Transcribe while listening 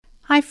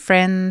Hi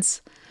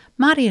friends,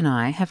 Marty and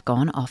I have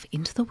gone off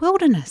into the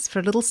wilderness for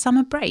a little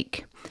summer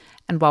break.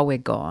 And while we're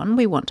gone,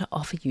 we want to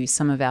offer you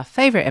some of our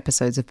favourite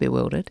episodes of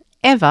Bewildered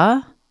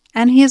ever.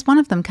 And here's one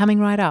of them coming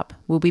right up.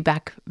 We'll be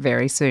back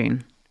very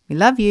soon. We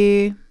love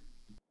you.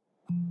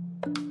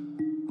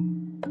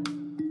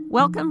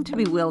 Welcome to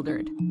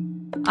Bewildered.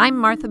 I'm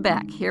Martha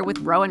Beck, here with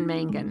Rowan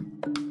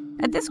Mangan.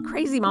 At this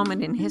crazy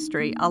moment in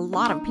history, a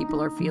lot of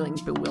people are feeling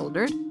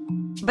bewildered,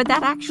 but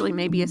that actually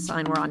may be a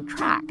sign we're on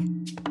track.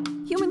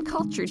 Human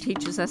culture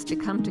teaches us to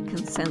come to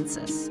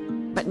consensus,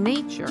 but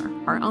nature,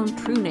 our own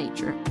true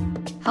nature,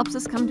 helps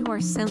us come to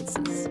our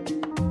senses.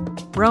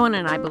 Rowan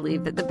and I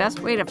believe that the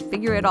best way to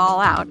figure it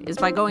all out is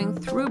by going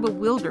through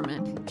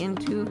bewilderment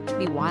into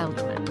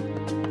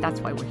bewilderment. That's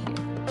why we're here.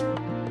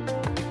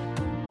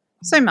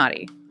 So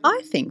Marty, I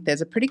think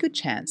there's a pretty good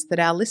chance that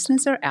our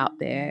listeners are out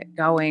there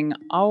going,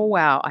 oh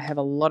wow, I have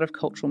a lot of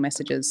cultural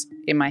messages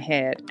in my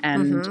head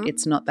and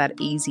it's not that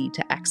easy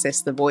to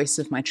access the voice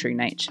of my true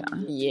nature.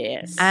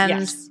 Yes.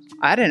 And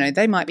I don't know,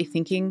 they might be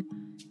thinking,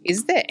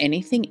 is there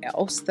anything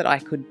else that I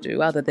could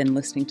do other than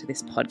listening to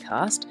this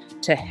podcast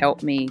to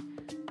help me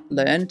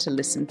learn to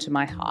listen to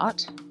my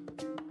heart?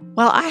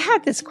 Well, I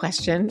had this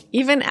question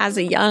even as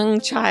a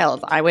young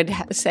child. I would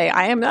say,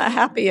 I am not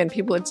happy. And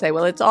people would say,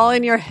 well, it's all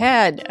in your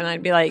head. And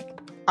I'd be like,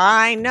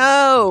 I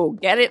know,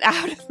 get it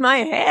out of my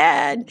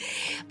head.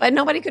 But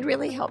nobody could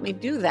really help me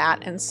do that.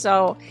 And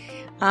so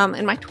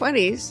in my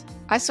 20s,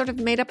 I sort of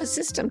made up a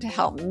system to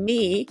help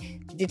me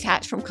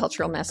detach from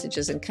cultural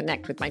messages and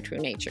connect with my true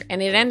nature.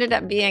 And it ended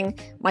up being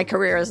my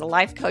career as a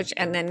life coach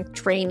and then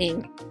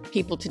training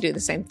people to do the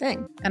same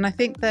thing. And I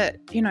think that,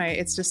 you know,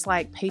 it's just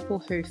like people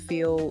who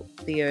feel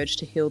the urge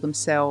to heal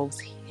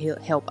themselves,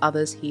 help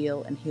others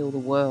heal and heal the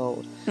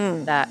world,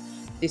 that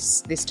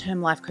this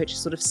term life coach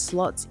sort of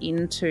slots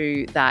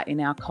into that in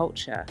our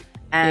culture.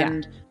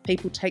 And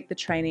people take the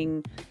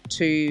training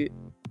to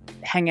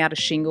hang out a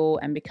shingle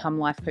and become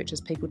life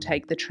coaches. People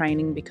take the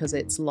training because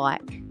it's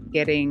like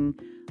getting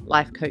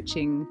life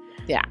coaching,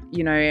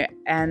 you know,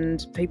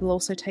 and people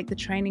also take the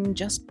training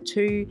just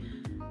to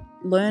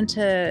learn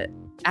to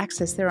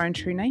access their own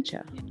true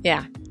nature.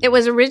 Yeah. It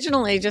was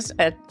originally just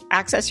an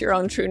access your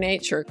own true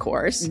nature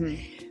course.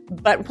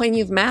 But when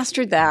you've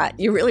mastered that,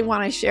 you really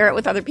want to share it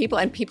with other people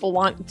and people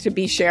want to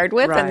be shared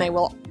with and they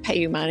will pay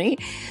you money.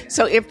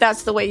 So if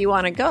that's the way you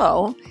want to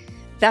go,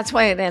 that's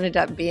why it ended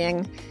up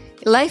being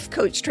life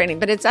coach training.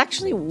 But it's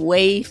actually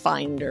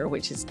Wayfinder,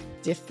 which is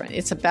different.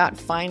 It's about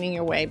finding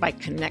your way by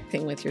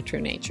connecting with your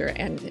true nature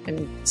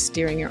and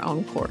steering your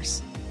own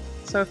course.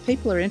 So if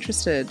people are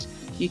interested,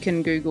 you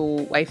can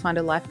Google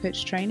Wayfinder Life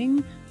Coach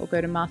Training or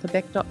go to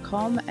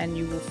marthabeck.com and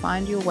you will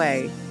find your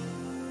way.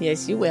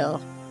 Yes, you will.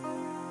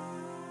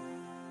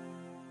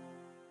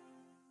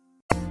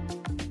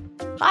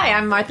 Hi,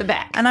 I'm Martha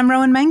Beck. And I'm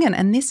Rowan Mangan,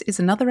 and this is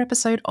another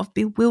episode of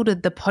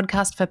Bewildered, the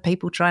podcast for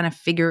people trying to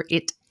figure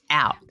it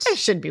out. There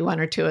should be one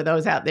or two of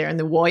those out there in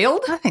the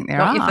wild. I think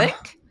there are. Don't you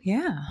think?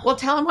 Yeah. Well,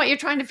 tell them what you're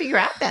trying to figure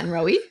out then,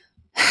 Rowie.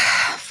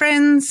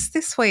 Friends,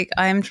 this week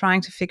I am trying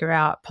to figure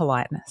out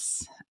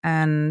politeness.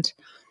 And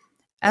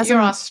as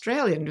you're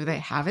Australian, do they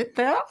have it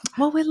there?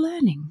 Well, we're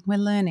learning,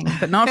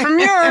 but not from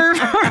you,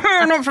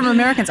 not from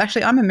Americans.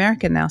 Actually, I'm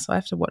American now, so I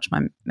have to watch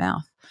my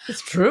mouth.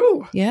 It's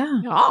true.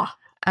 Yeah.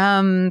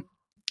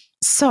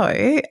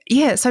 So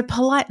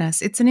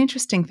politeness, it's an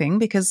interesting thing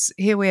because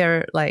here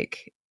we're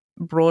like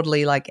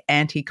broadly like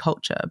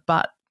anti-culture,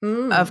 but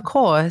of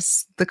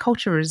course the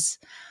culture is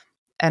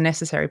a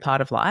necessary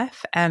part of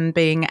life, and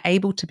being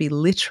able to be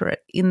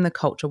literate in the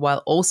culture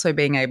while also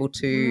being able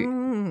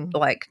to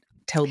like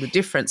tell the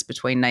difference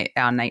between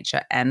our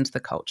nature and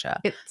the culture,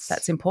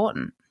 that's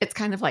important. It's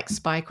kind of like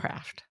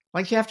spycraft.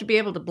 Like you have to be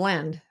able to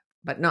blend,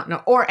 but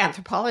not or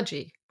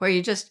anthropology, where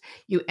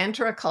you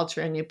enter a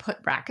culture and you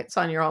put brackets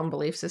on your own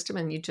belief system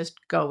and you just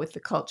go with the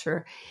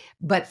culture,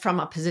 but from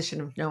a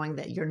position of knowing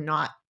that you're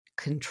not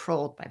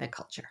controlled by the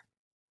culture.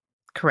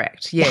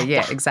 Correct.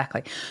 Yeah,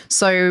 exactly.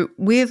 So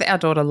with our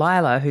daughter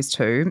Lila, who's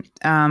 2,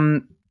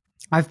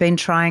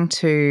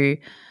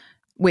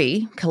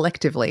 we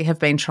collectively have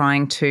been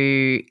trying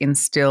to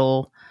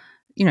instill,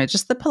 you know,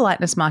 just the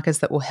politeness markers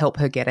that will help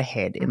her get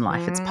ahead in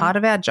life. It's part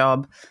of our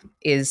job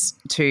is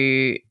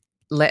to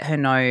let her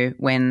know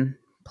when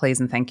please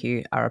and thank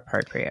you are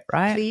appropriate,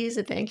 right? Please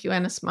and thank you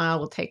and a smile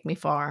will take me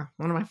far.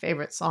 One of my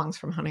favorite songs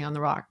from Honey on the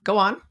Rock. Go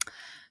on.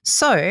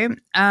 So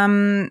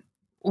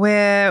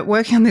we're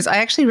working on this. I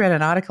actually read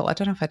an article, I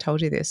don't know if I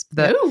told you this,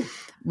 that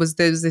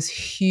there's this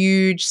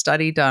huge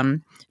study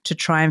done to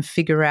try and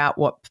figure out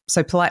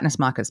so politeness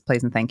markers,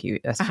 please and thank you,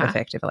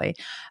 effectively,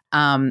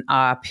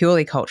 are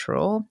purely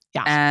cultural,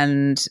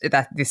 and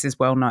that this is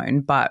well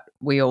known, but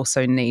we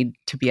also need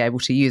to be able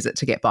to use it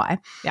to get by.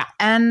 Yeah.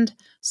 And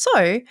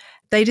so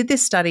they did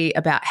this study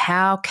about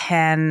how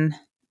can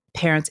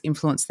parents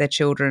influence their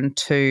children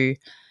to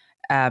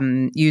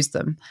use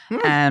them,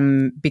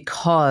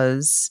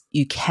 because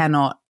you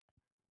cannot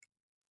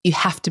you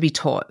have to be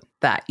taught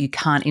that you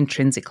can't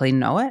intrinsically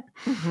know it.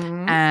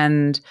 Mm-hmm.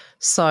 And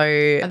so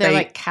Are there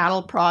like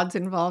cattle prods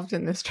involved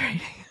in this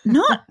training?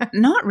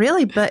 Not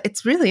really, but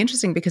it's really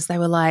interesting because they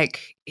were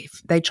like,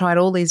 if they tried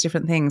all these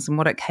different things, and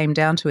what it came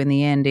down to in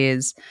the end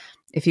is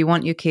if you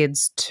want your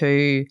kids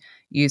to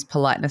use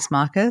politeness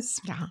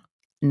markers,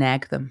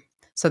 nag them.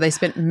 So they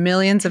spent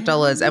millions of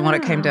dollars, and what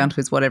it came down to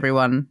is what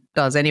everyone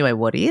does anyway.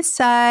 What do you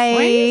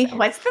say?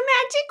 What's the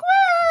magic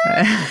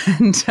word?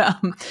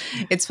 And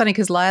it's funny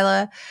because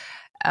Lila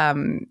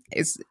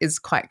is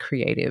quite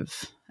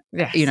creative.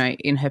 Yes. You know,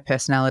 in her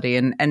personality,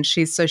 and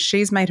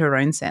she's made her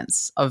own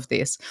sense of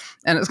this,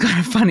 and it's kind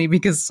of funny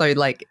because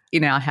like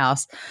in our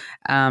house,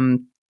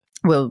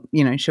 well,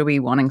 you know, she'll be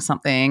wanting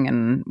something,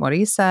 and what do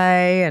you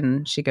say?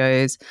 And she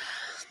goes,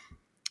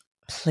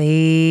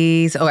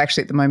 please. Oh,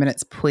 actually, at the moment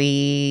it's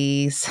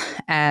please,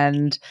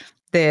 and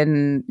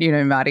then you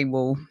know Marty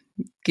will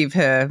give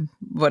her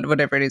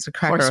whatever it is, a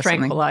cracker or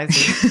something,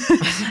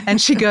 and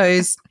she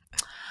goes,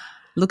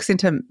 looks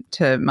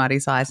into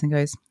Marty's eyes and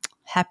goes,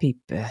 happy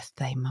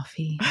birthday,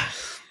 Muffy.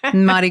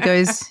 And Marty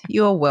goes,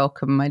 you're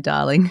welcome, my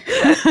darling.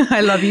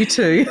 I love you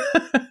too.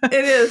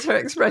 It is her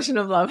expression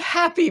of love.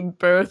 Happy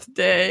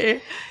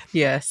birthday.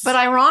 Yes. But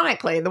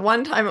ironically, the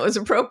one time it was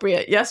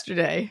appropriate,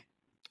 yesterday,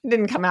 it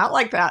didn't come out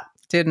like that.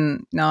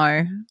 Didn't,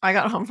 no. I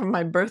got home from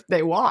my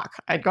birthday walk.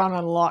 I'd gone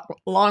on a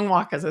long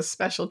walk as a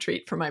special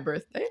treat for my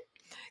birthday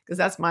because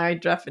that's my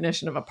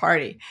definition of a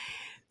party.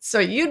 So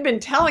you'd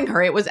been telling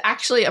her it was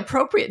actually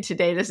appropriate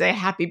today to say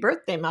happy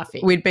birthday,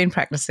 Muffy. We'd been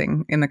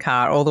practicing in the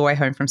car all the way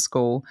home from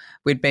school.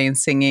 We'd been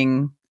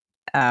singing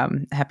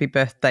happy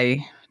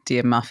birthday,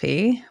 dear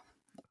Muffy,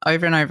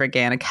 over and over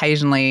again.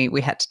 Occasionally we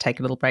had to take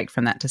a little break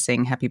from that to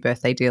sing happy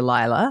birthday, dear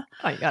Lila.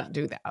 Oh, you got to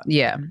do that.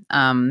 Yeah.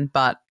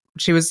 But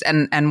she was,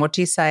 and what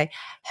do you say?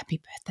 Happy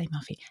birthday,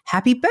 Muffy.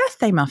 Happy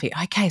birthday, Muffy.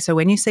 Okay, so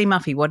when you see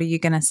Muffy, what are you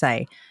going to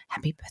say?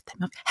 Happy birthday,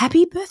 Muffy.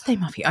 Happy birthday,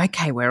 Muffy.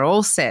 Okay, we're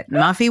all set.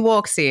 Muffy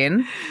walks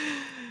in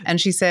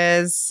and she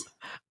says,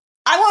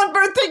 I want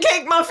birthday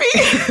cake,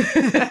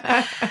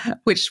 Muffy.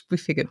 Which we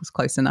figured was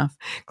close enough.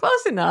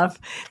 Close enough.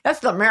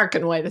 That's the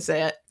American way to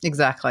say it.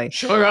 Exactly.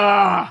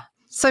 Sugar.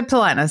 So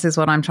politeness is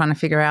what I'm trying to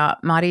figure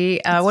out.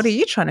 Marty, what are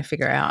you trying to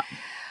figure out?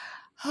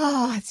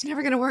 Oh, it's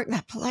never going to work.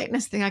 That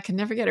politeness thing, I can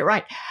never get it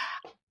right.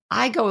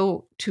 I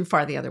go too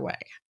far the other way.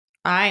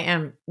 I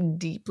am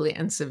deeply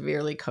and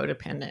severely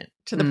codependent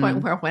to the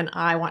point where when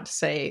I want to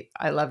say,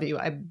 I love you,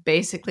 I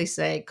basically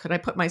say, could I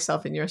put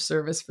myself in your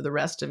service for the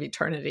rest of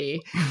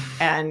eternity?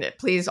 And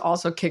please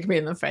also kick me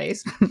in the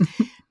face.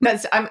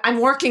 I'm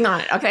working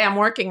on it. Okay. I'm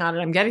working on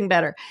it. I'm getting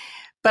better.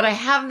 But I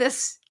have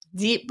this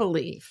deep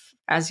belief,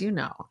 as you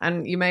know,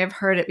 and you may have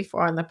heard it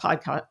before on the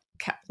podcast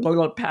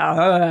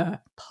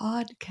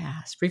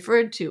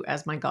referred to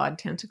as my God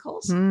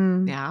tentacles.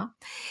 Yeah.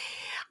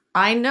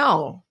 I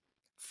know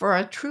for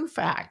a true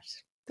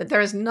fact that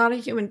there is not a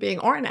human being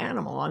or an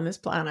animal on this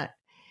planet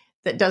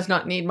that does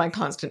not need my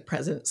constant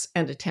presence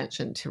and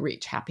attention to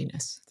reach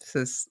happiness. This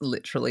is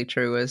literally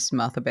true, as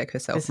Martha Beck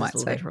herself might say.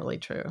 This is literally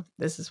true.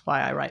 This is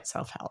why I write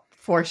self-help,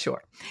 for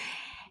sure.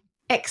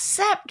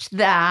 Except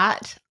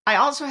that I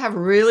also have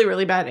really,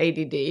 really bad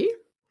ADD.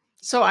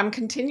 So I'm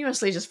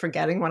continuously just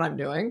forgetting what I'm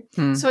doing.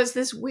 So it's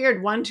this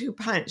weird 1-2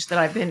 punch that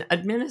I've been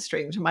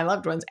administering to my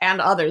loved ones and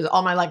others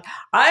all my life.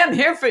 I am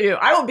here for you.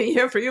 I will be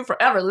here for you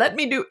forever. Let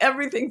me do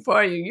everything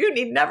for you. You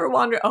need never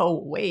wander.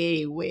 Oh,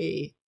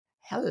 wait.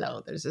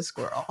 Hello, there's a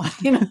squirrel.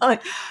 You know,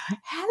 like,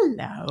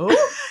 hello.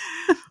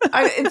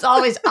 It's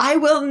always, I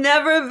will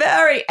never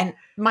vary. And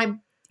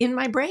in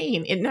my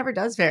brain, it never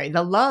does vary.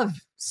 The love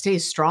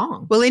stays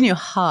strong. Well, in your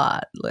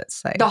heart, let's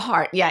say. The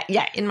heart,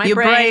 yeah. In my your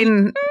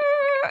brain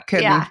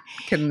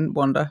can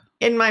wander.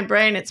 In my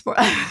brain, it's more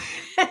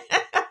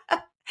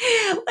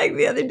like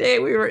the other day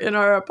we were in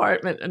our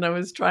apartment and I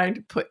was trying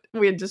to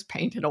we had just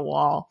painted a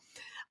wall.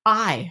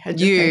 I had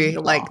just painted a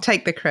wall. Like,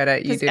 take the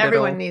credit. You did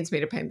everyone needs me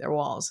to paint their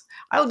walls.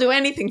 I will do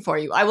anything for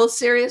you. I will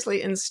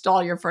seriously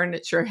install your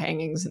furniture,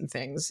 hangings and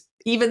things,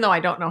 even though I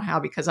don't know how,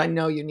 because I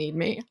know you need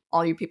me,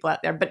 all you people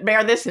out there. But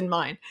bear this in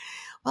mind.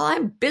 Well,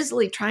 I'm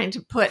busily trying to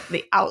put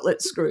the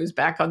outlet screws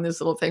back on this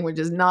little thing, which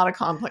is not a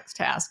complex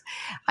task.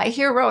 I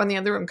hear Ro in the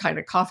other room kind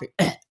of coughing.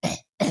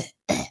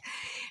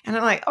 And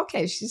I'm like,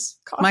 okay, she's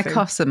coughing. My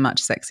coughs are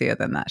much sexier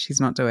than that.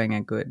 She's not doing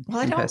a good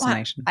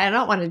impersonation. I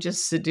don't want to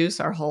just seduce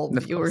our whole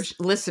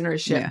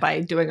listenership by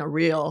doing a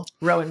real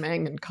Ro and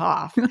Mangan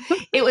cough.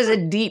 It was a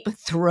deep,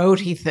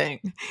 throaty thing.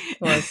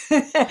 It was.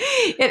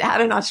 It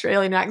had an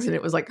Australian accent.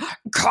 It was like,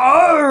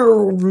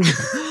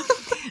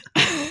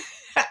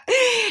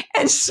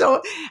 and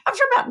so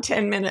after about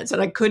 10 minutes,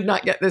 and I could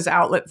not get this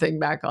outlet thing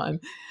back on,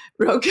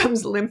 Ro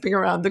comes limping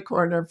around the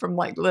corner from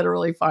like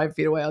literally 5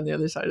 feet away on the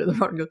other side of the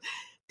road and goes,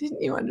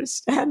 didn't you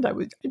understand? I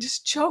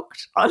just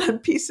choked on a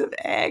piece of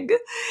egg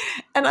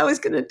and I was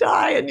going to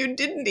die and you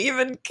didn't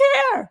even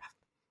care.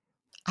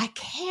 I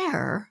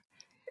care.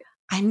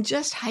 I'm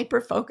just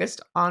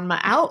hyper-focused on my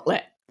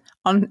outlet.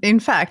 In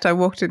fact, I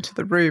walked into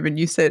the room and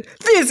you said,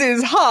 "This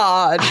is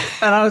hard."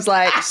 And I was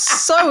like,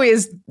 so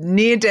is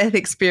near-death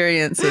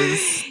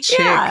experiences, chick.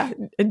 Yeah.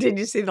 Did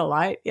you see the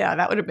light? Yeah,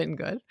 that would have been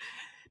good.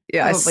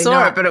 Yeah, Probably I saw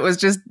not. it, but it was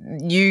just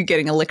you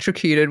getting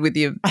electrocuted with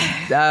your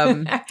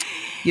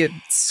your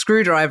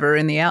screwdriver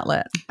in the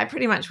outlet. I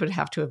pretty much would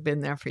have to have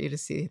been there for you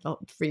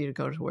to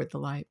go toward the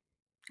light.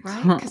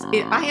 Right? Because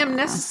I am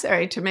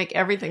necessary to make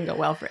everything go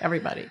well for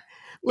everybody.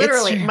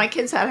 Literally, my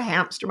kids had a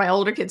hamster. My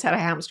older kids had a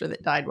hamster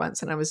that died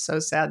once, and I was so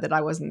sad that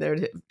I wasn't there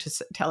to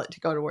tell it to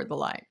go toward the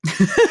light.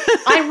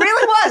 I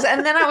really was.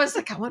 And then I was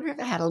like, I wonder if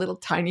it had a little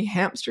tiny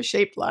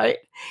hamster-shaped light.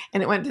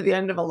 And it went to the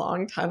end of a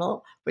long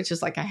tunnel, which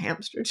is like a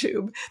hamster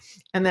tube.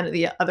 And then at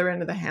the other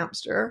end of the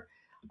hamster,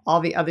 all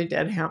the other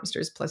dead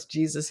hamsters plus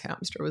Jesus'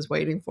 hamster was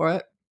waiting for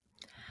it.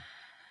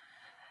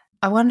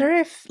 I wonder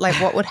if,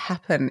 what would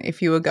happen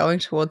if you were going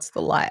towards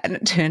the light and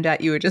it turned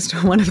out you were just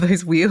on one of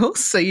those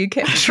wheels, so you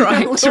kept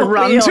trying to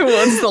run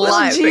towards the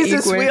light.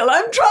 Jesus wheel,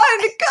 I'm trying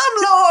to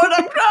come, Lord,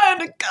 I'm trying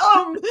to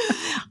come.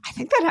 I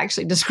think that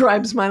actually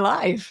describes my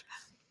life.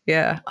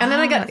 Yeah. And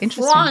then I got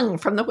flung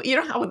from you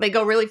know how they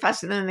go really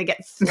fast and then they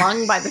get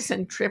flung by the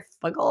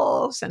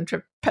centripetal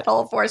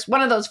force.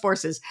 One of those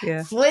forces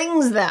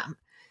flings them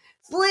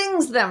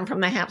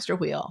from the hamster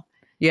wheel.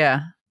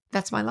 Yeah.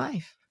 That's my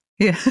life.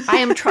 Yeah. I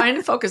am trying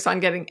to focus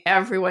on getting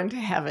everyone to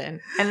heaven.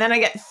 And then I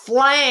get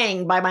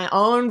flung by my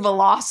own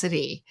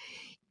velocity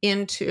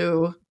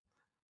into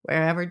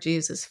wherever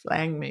Jesus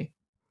flang me.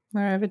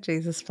 Wherever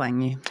Jesus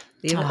flang you.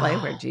 Leave it lay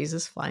where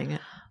Jesus flang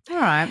it. All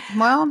right.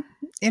 Well,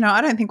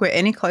 I don't think we're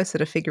any closer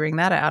to figuring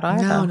that out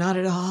either. No, not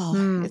at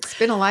all. It's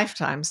been a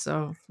lifetime,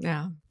 so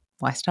yeah.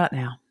 Why start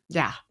now?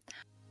 Yeah.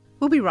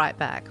 We'll be right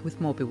back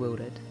with more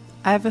Bewildered.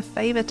 I have a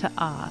favour to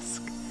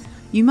ask.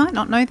 You might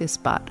not know this,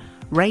 but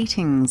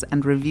ratings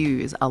and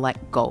reviews are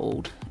like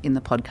gold in the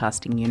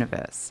podcasting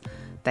universe.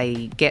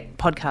 They get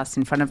podcasts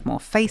in front of more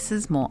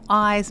faces, more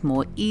eyes,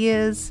 more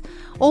ears,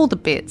 all the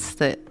bits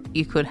that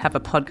you could have a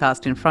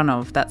podcast in front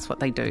of. That's what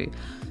they do.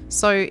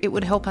 So it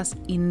would help us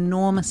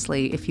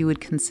enormously if you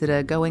would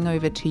consider going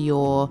over to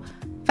your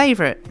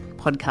favourite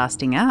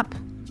podcasting app,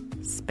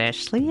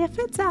 especially if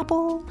it's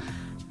Apple,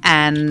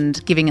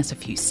 and giving us a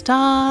few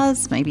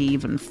stars, maybe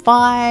even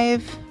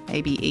 5,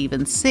 maybe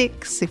even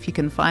 6. If you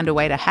can find a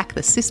way to hack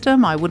the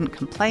system, I wouldn't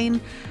complain.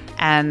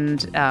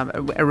 And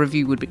a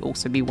review would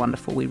also be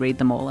wonderful. We read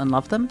them all and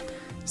love them.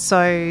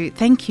 So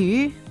thank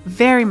you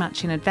very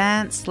much in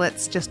advance.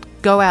 Let's just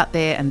go out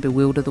there and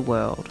bewilder the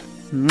world.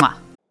 Mwah.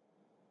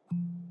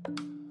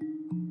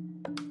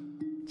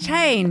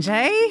 Change,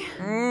 eh?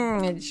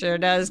 It sure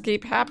does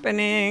keep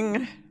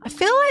happening. I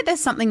feel like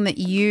there's something that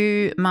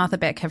you, Martha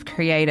Beck, have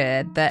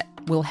created that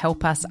will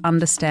help us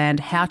understand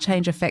how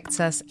change affects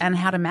us and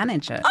how to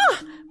manage it.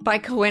 By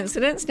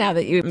coincidence, now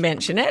that you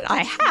mention it,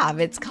 I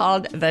have. It's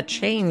called the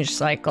change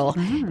cycle.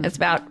 It's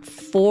about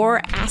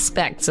 4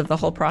 aspects of the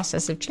whole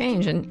process of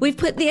change. And we've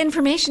put the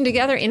information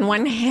together in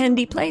one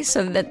handy place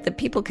so that the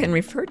people can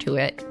refer to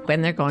it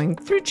when they're going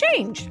through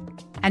change.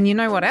 And you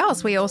know what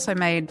else? We also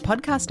made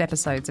podcast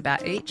episodes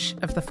about each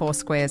of the 4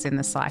 squares in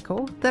the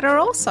cycle that are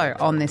also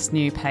on this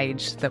new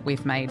page that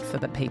we've made for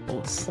the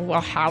peoples.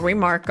 Well, how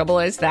remarkable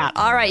is that?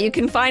 All right, you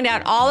can find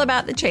out all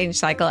about the change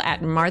cycle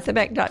at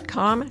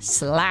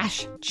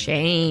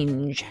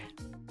marthabeck.com/change.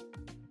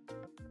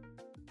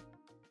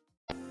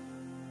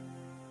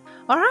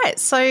 All right,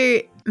 so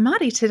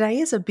Marty, today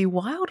is a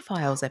Bewildered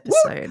Files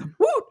episode.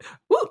 Woot,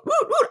 woot, woot,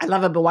 woot, woot. I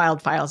love a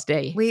Bewildered Files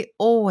day. We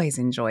always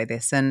enjoy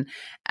this. And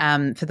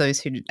for those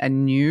who are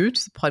new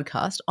to the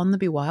podcast, on the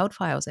Bewildered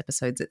Files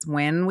episodes, it's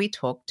when we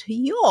talk to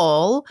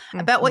y'all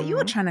about what you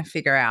were trying to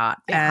figure out.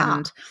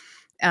 Yeah.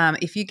 And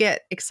if you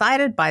get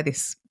excited by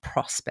this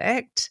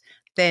prospect,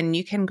 then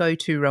you can go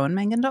to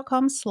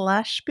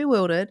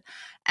rowanmangan.com/bewildered.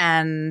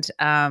 And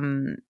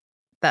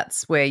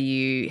that's where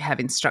you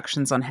have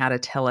instructions on how to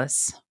tell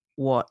us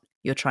what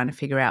you're trying to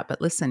figure out.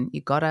 But listen,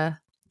 you got to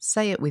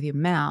say it with your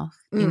mouth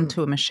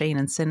into a machine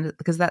and send it,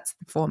 because that's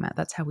the format.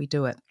 That's how we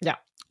do it. Yeah.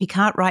 You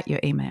can't write your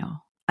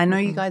email. I know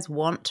you guys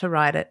want to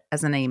write it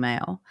as an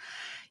email.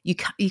 You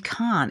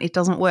can't. It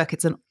doesn't work.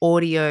 It's an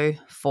audio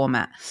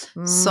format.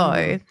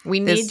 So we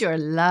need your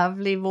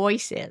lovely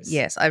voices.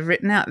 Yes, I've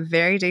written out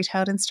very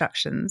detailed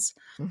instructions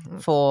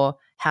for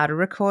how to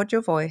record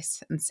your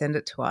voice and send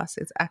it to us.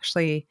 It's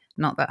actually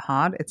not that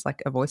hard. It's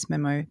like a voice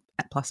memo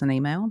plus an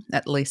email.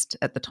 At least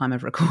at the time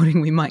of recording,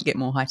 we might get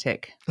more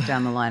high-tech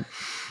down the line.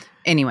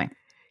 Anyway.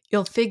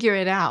 You'll figure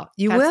it out.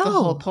 You That's will. the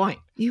whole point.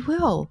 You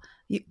will.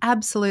 You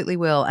absolutely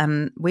will.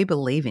 And we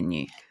believe in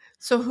you.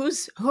 So who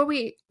are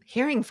we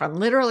hearing from,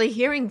 literally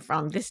hearing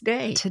from this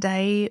day?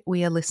 Today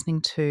we are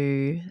listening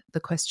to the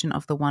question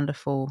of the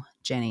wonderful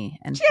Jenny.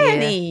 And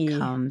Jenny. Here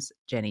comes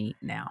Jenny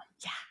now.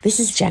 Yeah. This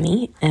is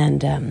Jenny,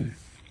 and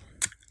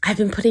I've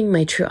been putting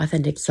my true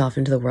authentic self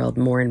into the world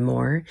more and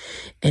more,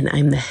 and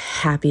I'm the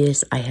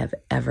happiest I have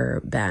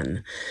ever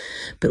been.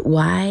 But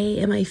why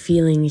am I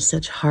feeling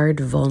such hard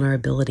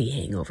vulnerability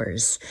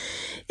hangovers?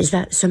 Is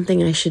that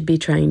something I should be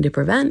trying to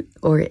prevent,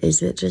 or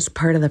is it just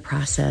part of the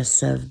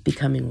process of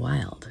becoming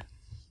wild?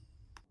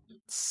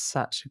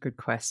 Such a good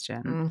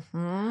question.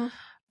 Mm-hmm.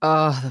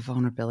 Oh, the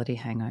vulnerability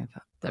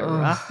hangover. They're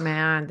rough,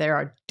 man. They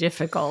are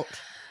difficult.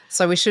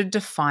 So we should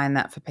define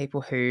that for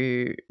people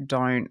who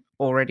don't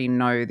already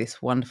know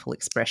this wonderful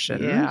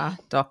expression. Yeah.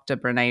 Dr.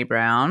 Brené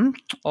Brown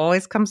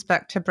always comes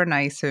back to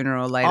Brené sooner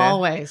or later.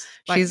 Always.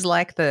 She's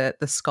like the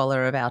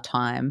scholar of our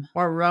time.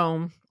 Or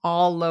Rome.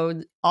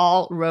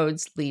 All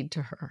roads lead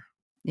to her.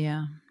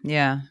 Yeah,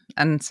 yeah.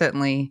 And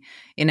certainly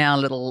in our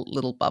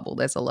little bubble,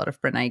 there's a lot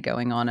of Brené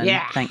going on,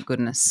 and thank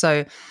goodness.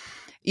 So,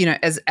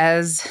 as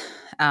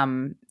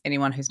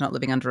anyone who's not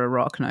living under a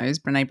rock knows,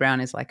 Brené Brown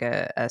is like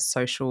a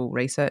social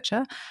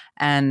researcher,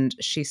 and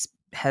she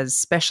has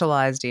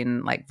specialized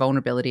in like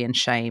vulnerability and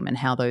shame and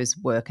how those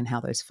work and how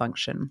those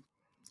function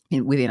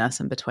within us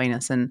and between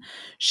us. And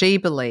she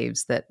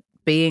believes that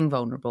being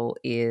vulnerable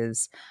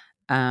is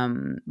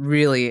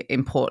really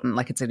important,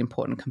 like it's an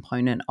important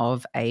component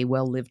of a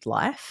well-lived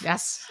life.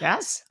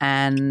 Yes.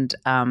 And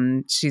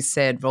she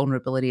said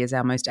vulnerability is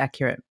our most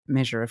accurate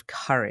measure of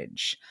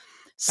courage.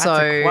 That's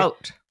a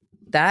quote.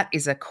 That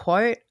is a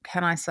quote.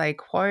 Can I say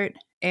quote,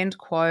 end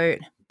quote,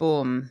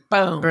 boom.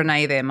 Boom.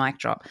 Brené there, mic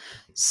drop.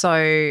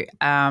 So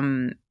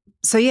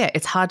yeah,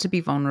 it's hard to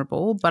be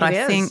vulnerable, but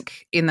I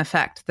think in the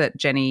fact that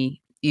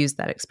Jenny used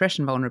that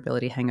expression,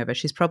 vulnerability hangover,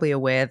 she's probably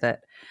aware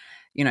that,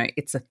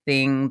 it's a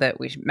thing that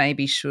we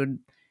maybe should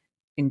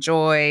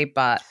enjoy,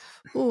 but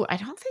I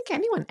don't think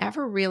anyone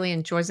ever really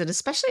enjoys it,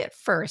 especially at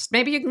first.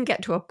 Maybe you can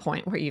get to a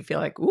point where you feel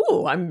like,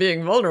 I'm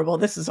being vulnerable.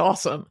 This is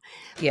awesome.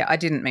 Yeah, I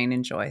didn't mean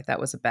enjoy. That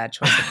was a bad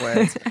choice of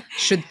words.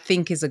 Should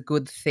think is a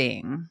good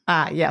thing.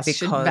 Yes, because,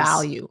 should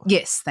value.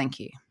 Yes, thank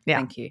you. Yeah.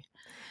 Thank you.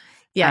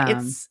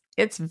 Yeah,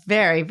 it's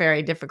very,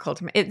 very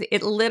difficult.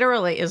 It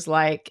literally is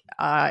like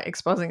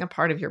exposing a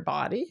part of your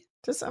body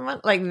to someone.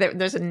 Like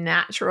there's a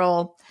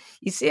natural,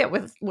 you see it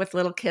with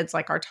little kids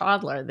like our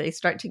toddler, they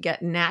start to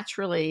get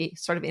naturally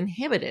sort of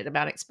inhibited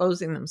about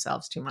exposing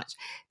themselves too much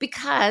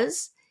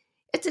because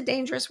it's a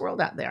dangerous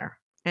world out there.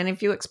 And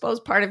if you expose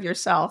part of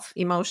yourself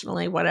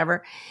emotionally,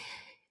 whatever,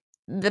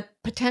 the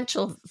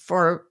potential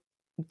for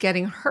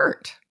getting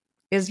hurt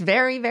is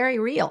very, very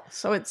real.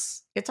 So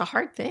it's a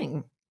hard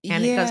thing.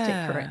 And it does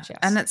take courage, yes.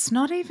 And it's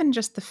not even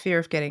just the fear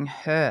of getting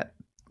hurt,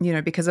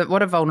 because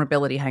what a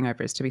vulnerability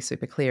hangover is, to be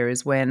super clear,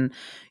 is when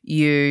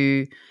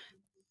you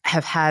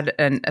have had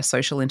a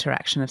social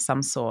interaction of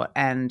some sort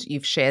and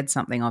you've shared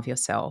something of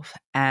yourself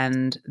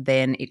and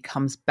then it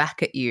comes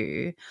back at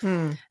you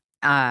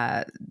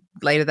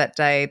later that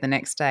day, the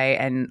next day,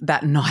 and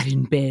that night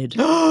in bed.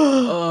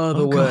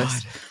 The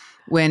worst. God.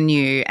 When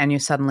you're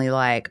suddenly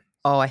like,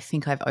 I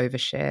think I've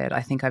overshared.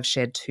 I think I've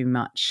shared too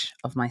much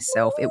of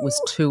myself. It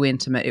was too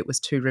intimate. It was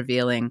too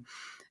revealing.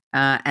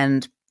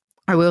 And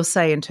I will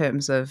say, in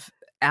terms of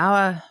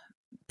our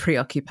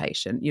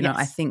preoccupation, yes.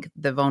 I think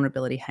the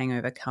vulnerability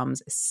hangover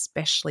comes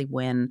especially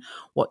when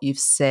what you've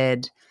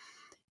said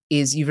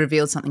is you've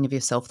revealed something of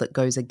yourself that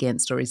goes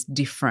against or is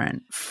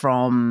different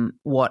from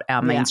what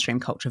our mainstream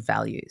culture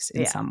values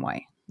in some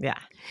way. Yeah.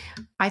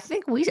 I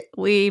think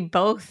we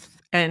both,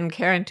 and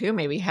Karen too,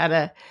 maybe had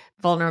a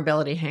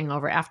vulnerability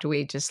hangover after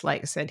we just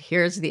said,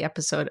 here's the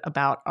episode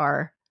about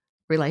our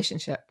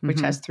relationship, which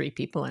has 3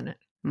 people in it.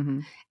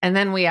 Mm-hmm. And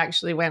then we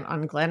actually went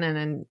on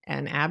Glennon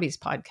and Abby's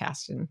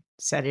podcast and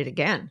said it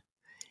again.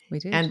 We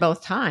did. And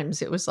both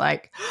times it was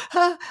like,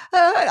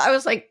 I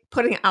was like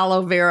putting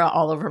aloe vera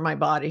all over my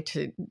body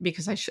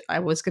because I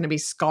was going to be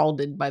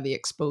scalded by the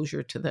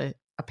exposure to the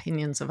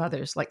opinions of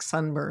others, like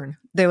sunburn.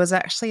 There was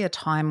actually a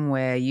time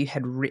where you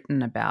had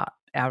written about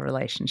our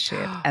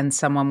relationship and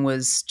someone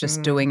was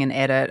just doing an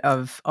edit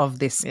of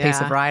this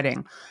piece of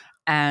writing,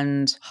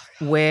 and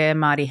where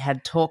Marty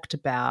had talked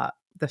about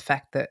the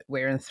fact that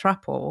we're in a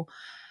throuple,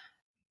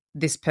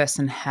 this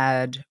person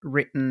had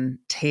written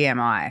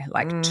TMI,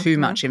 like too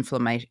much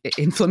inflammation.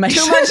 Too much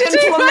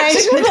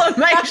inflammation.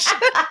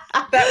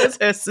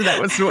 That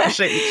was what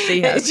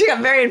she had. She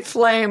got very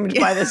inflamed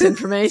by this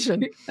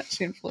information.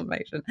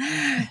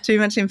 Too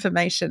much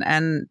information.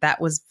 And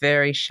that was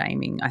very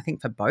shaming, I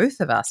think, for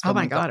both of us. Oh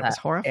my God, it was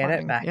horrifying.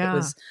 Edit back. Yeah. It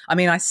was,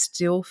 I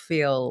still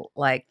feel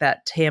like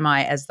that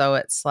TMI as though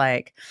it's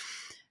like,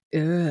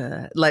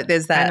 like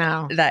there's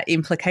that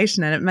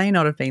implication, and it may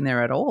not have been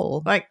there at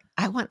all. Like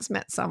I once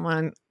met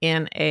someone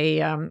in a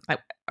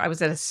I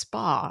was at a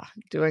spa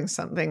doing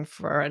something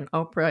for an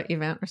Oprah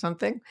event or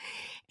something,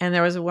 and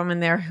there was a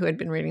woman there who had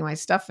been reading my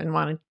stuff and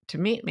wanted to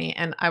meet me,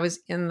 and I was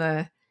in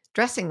the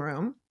dressing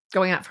room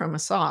going out for a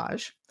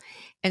massage,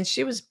 and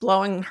she was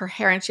blowing her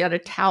hair, and she had a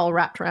towel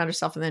wrapped around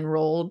herself and then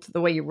rolled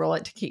the way you roll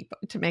it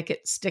to make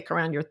it stick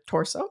around your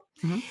torso.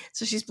 Mm-hmm.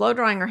 So she's blow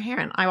drying her hair,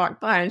 and I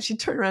walked by and she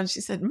turned around and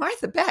she said,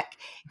 "Martha Beck,"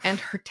 and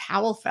her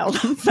towel fell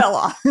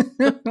off.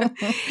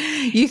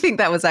 You think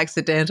that was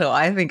accidental?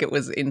 I think it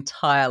was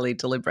entirely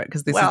deliberate,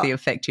 because this is the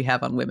effect you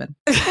have on women.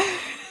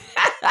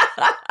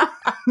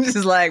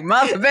 She's like,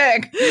 "Martha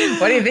Beck,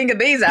 what do you think of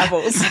these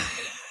apples?"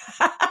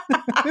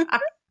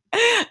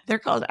 They're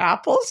called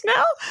apples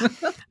now? I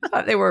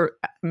thought they were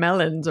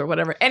melons or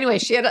whatever. Anyway,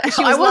 she was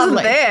I wasn't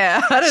lovely.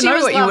 there. I don't know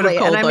what you would have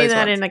called and I mean those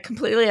that ones. in a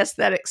completely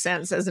aesthetic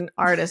sense as an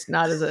artist,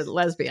 not as a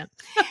lesbian.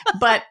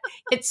 But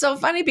it's so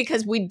funny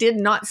because we did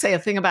not say a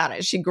thing about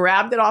it. She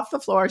grabbed it off the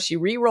floor, she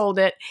re-rolled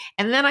it,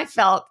 and then I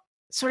felt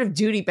sort of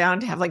duty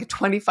bound to have like a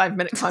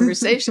 25-minute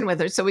conversation with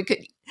her so we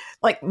could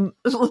like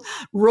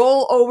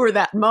roll over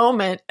that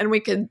moment and we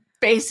could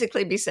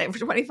basically be saying for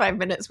 25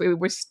 minutes we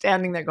were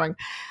standing there going,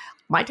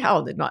 my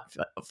towel did not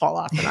fall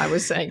off. And I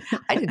was saying,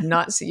 I did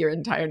not see your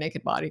entire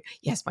naked body.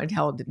 Yes, my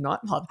towel did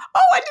not fall off.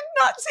 Oh, I did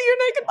not see your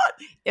naked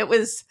body. It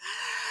was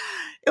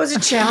a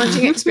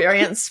challenging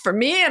experience for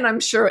me, and I'm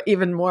sure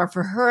even more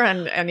for her.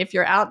 And if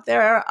you're out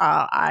there,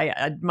 I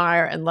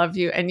admire and love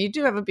you. And you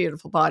do have a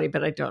beautiful body,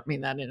 but I don't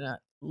mean that in a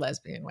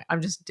lesbian way.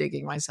 I'm just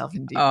digging myself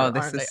in deeper. Oh,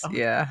 this is,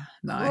 yeah,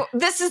 no. Well,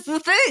 this is the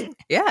thing.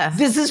 Yeah.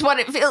 This is what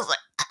it feels like.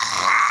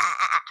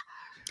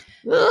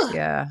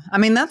 Yeah. I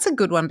mean, that's a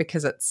good one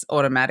because it's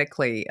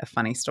automatically a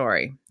funny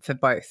story for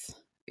both.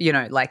 You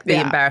know, like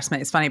the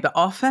embarrassment is funny, but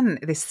often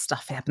this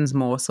stuff happens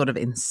more sort of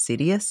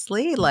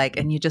insidiously, like,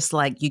 and you just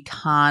like, you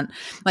can't,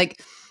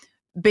 like,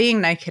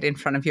 being naked in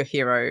front of your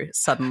hero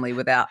suddenly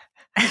without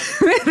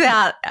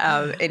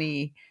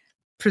any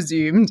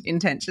presumed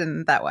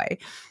intention that way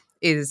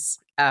is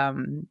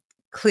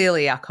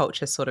clearly our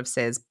culture sort of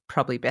says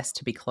probably best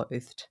to be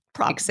clothed,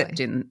 except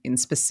in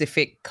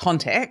specific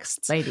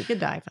contexts. Lady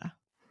Godiva.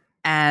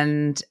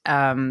 And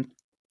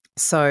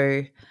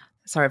so,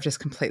 sorry, I've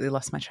just completely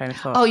lost my train of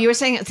thought. Oh, you were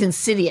saying it's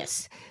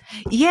insidious.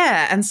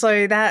 Yeah, and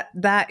so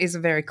that is a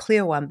very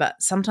clear one, but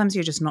sometimes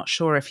you're just not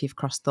sure if you've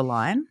crossed the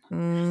line.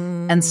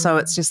 And so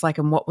it's just like,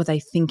 and what were they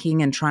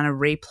thinking, and trying to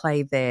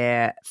replay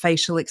their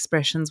facial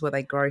expressions. Were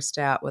they grossed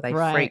out? Were they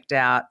freaked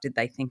out? Did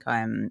they think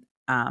I'm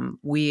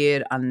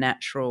weird,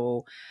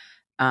 unnatural,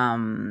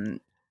 funny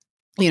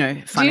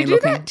looking? Do you do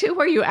that too,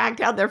 where you act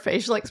out their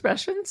facial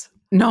expressions?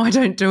 No, I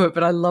don't do it,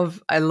 but I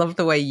love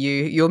the way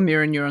your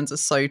mirror neurons are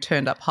so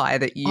turned up high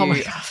that you, oh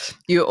my gosh,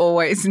 you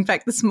always, in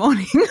fact, this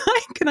morning,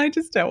 can I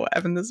just tell what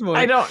happened this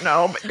morning? I don't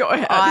know, but go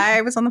ahead.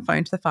 I was on the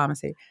phone to the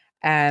pharmacy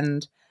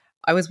and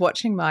I was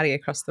watching Marty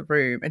across the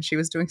room and she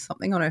was doing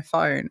something on her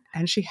phone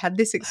and she had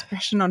this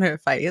expression on her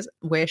face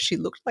where she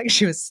looked like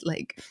she was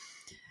like,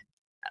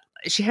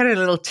 she had her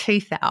little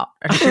teeth out.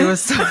 And she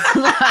was,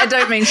 I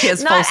don't mean she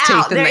has false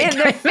teeth.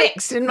 They're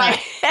fixed in my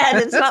head.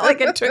 It's not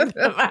like I took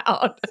them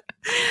out.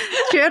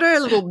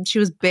 She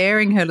was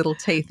baring her little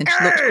teeth and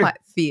she looked quite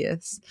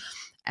fierce.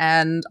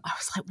 And I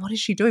was like, what is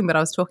she doing? But I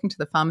was talking to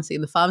the pharmacy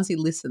and the pharmacy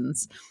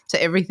listens to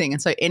everything.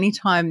 And so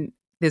anytime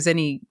there's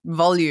any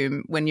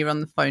volume when you're on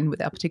the phone with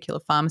our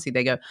particular pharmacy,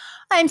 they go,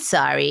 I'm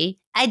sorry,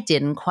 I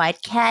didn't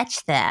quite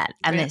catch that.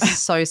 And they're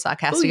so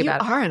sarcastic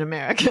about it. You are an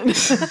American.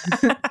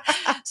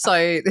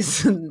 So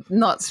this is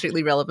not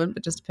strictly relevant,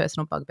 but just a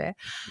personal bugbear.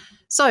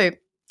 So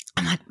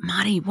I'm like,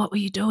 Marty, what were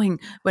you doing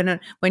when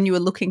you were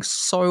looking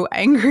so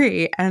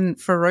angry and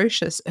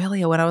ferocious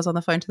earlier when I was on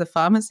the phone to the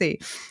pharmacy?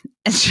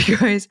 And she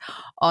goes,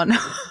 oh no,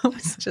 I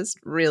was just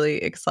really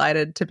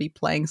excited to be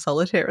playing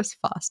solitaire as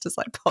fast as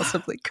I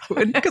possibly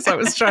could because I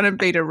was trying to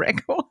beat a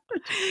record.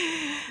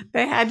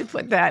 They had to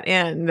put that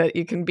in, that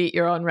you can beat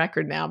your own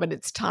record now, but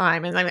it's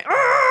time. And I'm like,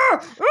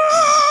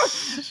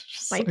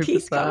 my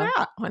teeth come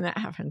out when that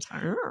happens.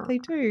 They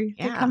do.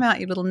 Yeah. They come out,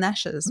 you little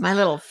gnashes. My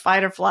little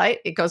fight or flight,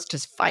 it goes to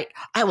fight.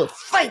 I will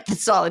fight the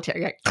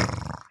solitaire.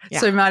 Yeah.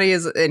 So Marty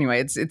is,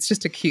 anyway, it's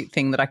just a cute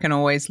thing that I can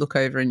always look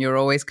over and you're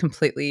always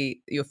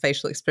completely, your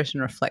facial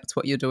expression reflects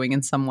what you're doing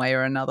in some way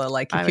or another.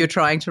 Like if you're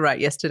trying to write,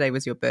 yesterday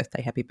was your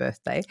birthday, happy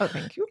birthday. Oh,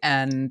 thank you.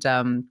 And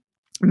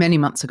many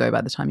months ago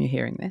by the time you're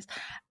hearing this.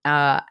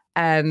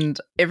 And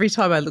every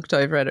time I looked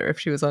over at her, if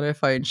she was on her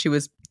phone, she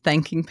was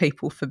thanking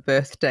people for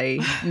birthday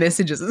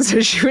messages. And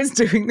so she was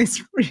doing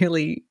this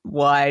really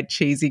wide,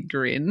 cheesy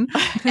grin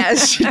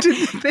as she did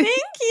the thing. Thank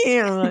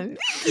you.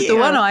 The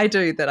one I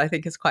do that I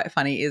think is quite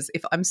funny is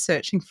if I'm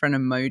searching for an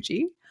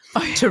emoji,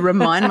 to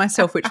remind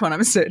myself which one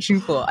I'm searching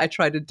for, I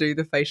try to do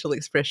the facial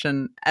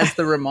expression as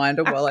the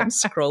reminder while I'm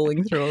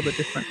scrolling through all the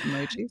different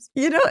emojis.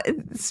 You know,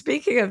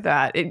 speaking of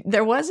that,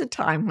 there was a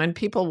time when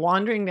people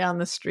wandering down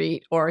the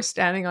street or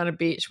standing on a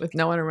beach with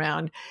no one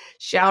around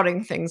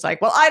shouting things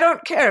like, well, I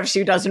don't care if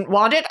she doesn't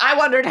want it. I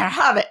want her to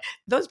have it.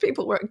 Those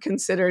people weren't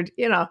considered,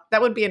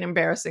 that would be an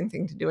embarrassing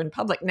thing to do in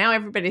public. Now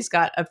everybody's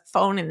got a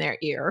phone in their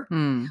ear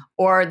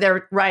or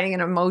they're writing an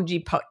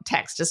emoji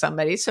text to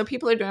somebody. So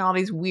people are doing all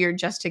these weird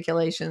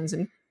gesticulations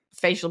and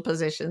facial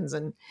positions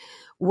and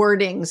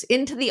wordings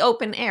into the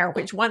open air,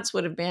 which once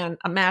would have been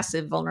a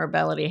massive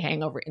vulnerability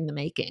hangover in the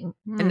making.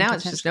 And now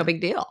it's just no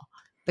big deal.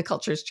 The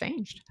culture's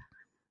changed.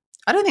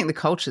 I don't think the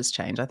culture's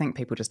changed. I think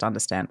people just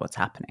understand what's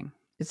happening.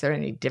 Is there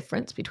any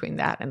difference between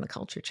that and the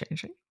culture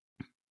changing?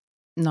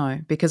 No,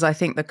 because I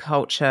think the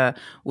culture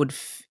would,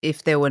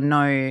 if there were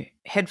no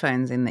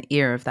headphones in the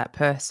ear of that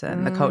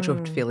person, the culture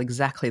would feel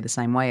exactly the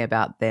same way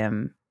about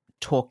them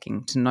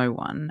talking to no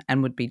one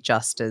and would be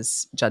just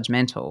as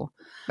judgmental.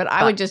 But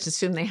I would just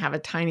assume they have a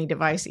tiny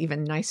device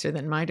even nicer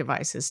than my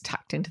device is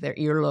tucked into their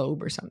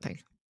earlobe or something.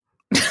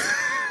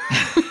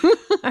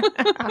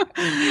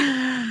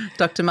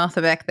 Dr.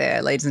 Martha Beck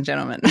there, ladies and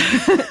gentlemen.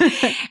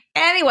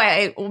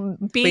 Anyway,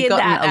 be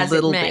that as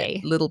it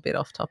may. Little bit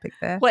off topic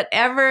there.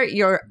 Whatever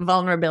your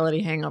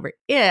vulnerability hangover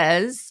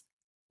is,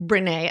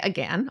 Brene,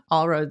 again,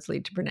 all roads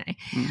lead to Brene.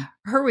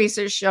 Her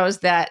research shows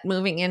that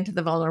moving into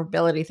the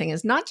vulnerability thing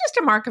is not just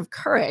a mark of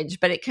courage,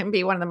 but it can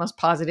be one of the most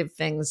positive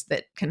things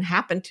that can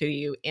happen to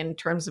you in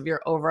terms of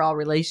your overall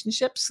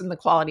relationships and the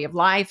quality of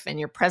life and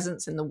your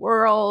presence in the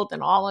world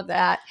and all of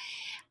that.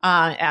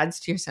 Adds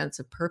to your sense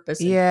of purpose.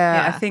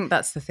 Yeah, I think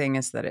that's the thing,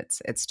 is that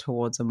it's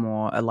towards a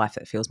life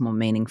that feels more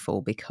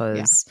meaningful,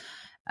 because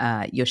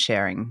you're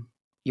sharing.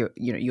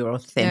 You're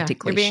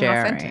authentically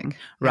sharing authentic.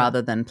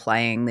 rather than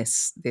playing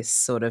this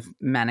sort of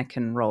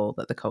mannequin role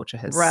that the culture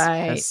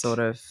has sort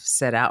of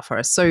set out for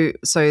us. So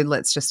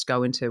let's just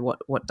go into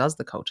what does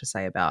the culture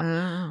say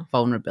about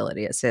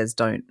vulnerability? It says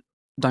don't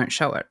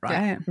show it, right?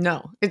 Yeah.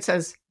 No, it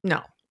says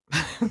no.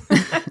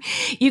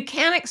 You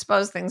can't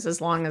expose things as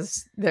long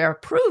as they're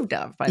approved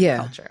of by the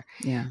culture.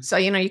 Yeah. So,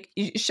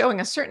 showing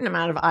a certain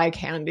amount of eye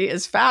candy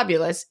is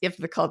fabulous if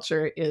the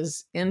culture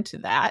is into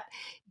that.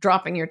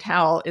 Dropping your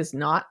towel is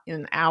not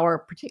in our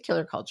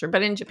particular culture,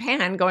 but in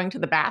Japan, going to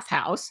the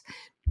bathhouse,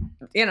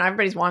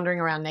 everybody's wandering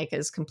around naked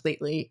is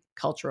completely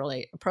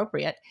culturally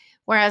appropriate.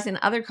 Whereas in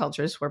other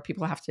cultures where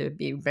people have to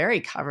be very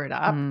covered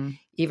up,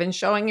 even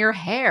showing your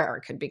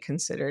hair could be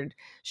considered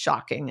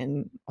shocking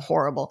and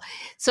horrible.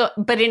 So,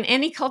 but in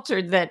any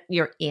culture that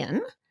you're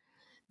in,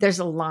 there's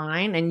a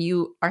line and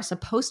you are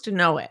supposed to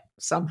know it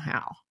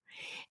somehow.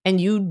 And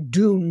you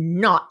do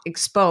not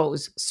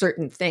expose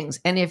certain things.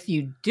 And if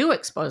you do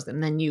expose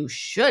them, then you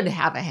should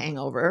have a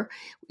hangover.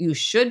 You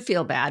should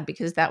feel bad,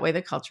 because that way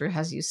the culture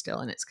has you still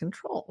in its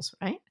controls,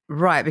 right?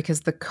 Right,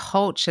 because the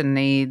culture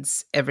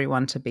needs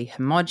everyone to be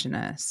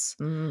homogenous.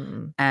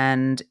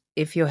 And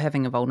if you're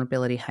having a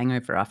vulnerability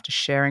hangover after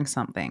sharing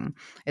something,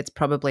 it's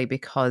probably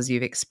because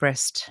you've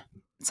expressed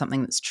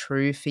something that's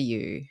true for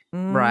you,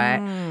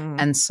 right?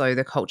 And so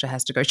the culture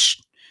has to go,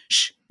 shh,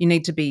 you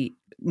need to be,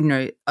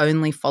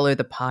 only follow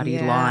the party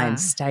line,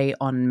 stay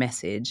on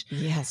message.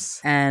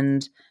 Yes.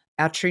 And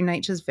our true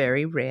natures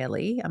very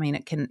rarely,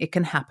 it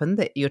can happen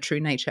that your true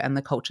nature and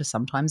the culture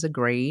sometimes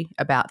agree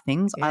about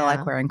things. I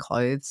like wearing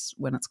clothes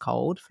when it's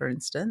cold, for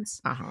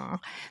instance.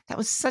 That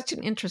was such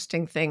an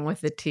interesting thing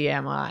with the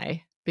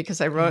TMI,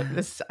 because I wrote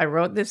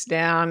this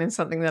down in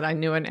something that I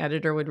knew an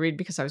editor would read,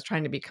 because I was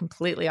trying to be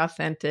completely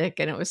authentic.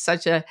 And it was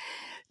such I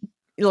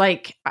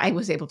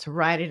was able to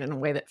write it in a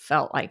way that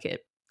felt like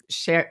it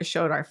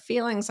showed our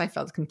feelings. I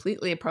felt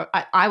completely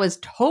I was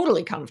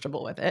totally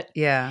comfortable with it.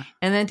 Yeah.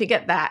 And then to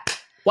get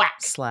that whack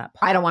slap,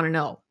 I don't want to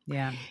know.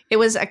 Yeah. It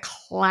was a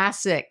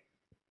classic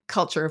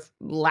culture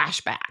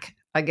lashback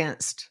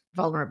against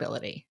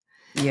vulnerability.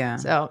 Yeah.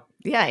 So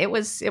it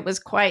was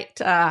quite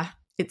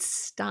it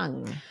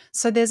stung.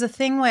 So there's a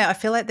thing where I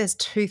feel like there's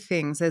two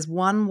things. There's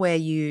one where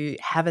you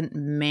haven't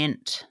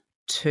meant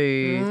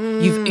to,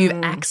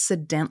 you've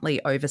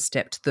accidentally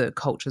overstepped the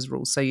culture's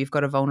rules. So you've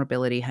got a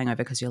vulnerability hangover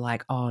because you're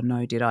like, oh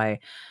no, did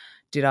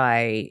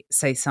I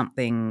say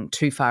something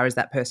too far? Is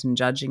that person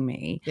judging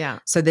me? Yeah.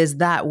 So there's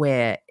that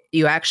where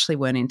you actually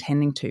weren't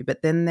intending to,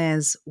 but then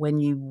there's when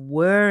you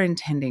were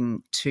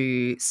intending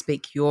to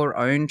speak your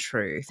own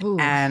truth. Ooh.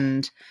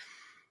 And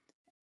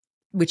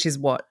which is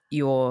what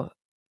your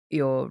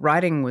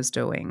writing was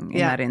doing in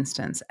that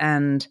instance.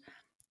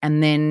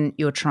 And then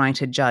you're trying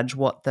to judge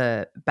what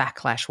the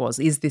backlash was.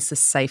 Is this a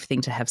safe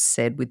thing to have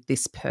said with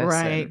this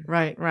person?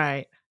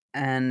 Right.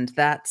 And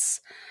that's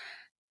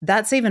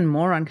even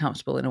more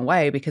uncomfortable in a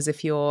way, because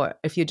if you're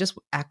just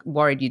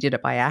worried you did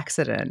it by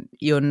accident,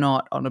 you're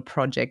not on a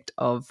project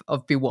of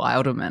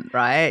bewilderment,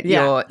 right?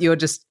 Yeah. You're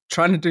just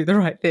trying to do the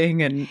right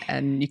thing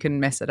and you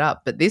can mess it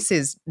up. But this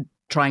is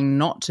trying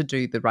not to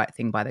do the right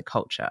thing by the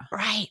culture.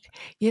 Right.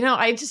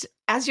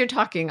 As you're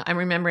talking, I'm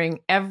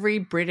remembering every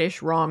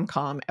British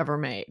rom-com ever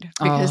made,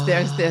 because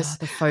there's this,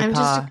 I'm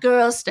just a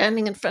girl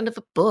standing in front of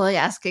a boy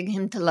asking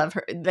him to love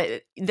her.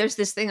 There's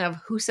this thing of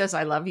who says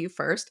I love you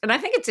first. And I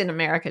think it's in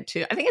America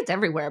too. I think it's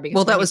everywhere.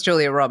 Because that was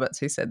Julia Roberts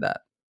who said that.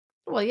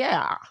 Well,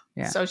 yeah.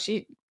 So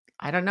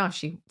I don't know if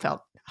she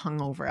felt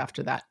hungover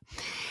after that.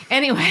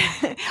 Anyway,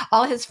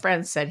 all his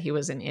friends said he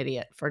was an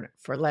idiot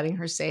for letting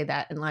her say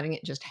that and letting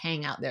it just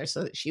hang out there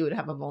so that she would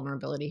have a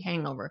vulnerability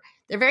hangover.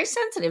 They're very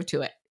sensitive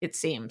to it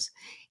seems,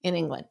 in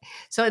England.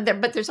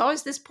 But there's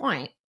always this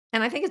point,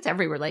 and I think it's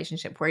every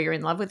relationship, where you're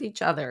in love with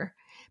each other,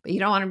 but you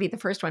don't want to be the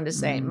first one to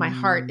say, my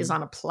heart is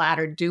on a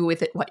platter, do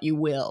with it what you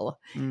will.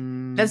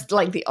 That's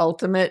like the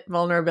ultimate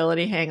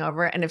vulnerability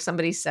hangover. And if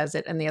somebody says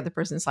it and the other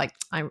person's like,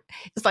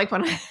 it's like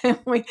when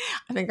I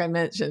think I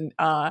mentioned,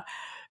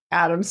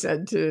 Adam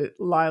said to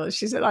Lila,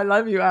 she said, I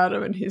love you,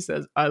 Adam. And he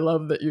says, I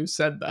love that you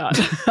said that.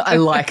 I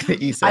like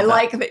that you said that. I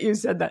like that you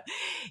said that.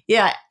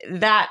 Yeah,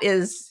 that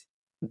is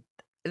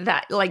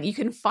that, like, you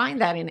can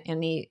find that in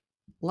any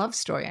love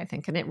story, I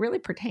think. And it really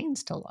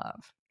pertains to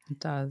love. It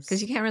does.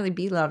 Because you can't really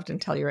be loved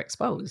until you're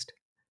exposed.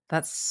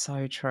 That's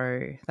so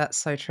true. That's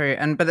so true.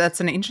 But that's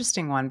an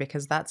interesting one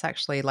because that's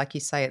actually, like you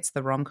say, it's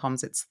the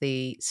rom-coms. It's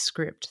the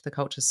script, the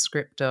culture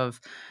script of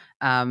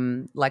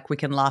like we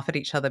can laugh at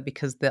each other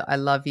because the I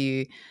love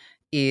you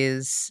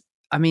is,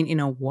 I mean, in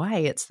a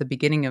way, it's the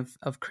beginning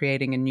of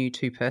creating a new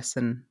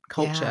two-person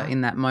culture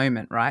in that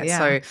moment, right?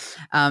 Yeah.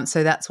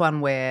 So that's one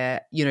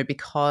where, you know,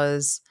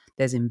 because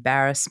there's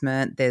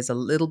embarrassment, there's a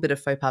little bit of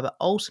faux pas, but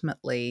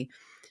ultimately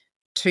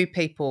two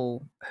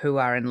people who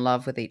are in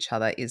love with each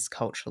other is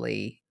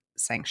culturally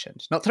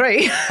sanctioned. Not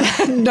three.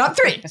 Not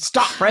three.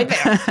 Stop right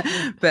there.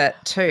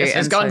 But two. This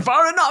has gone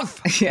far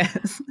enough.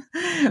 Yes.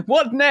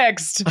 What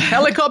next?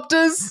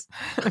 Helicopters?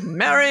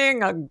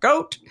 Marrying a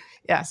goat?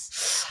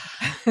 Yes.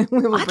 I'd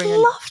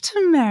love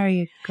to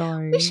marry a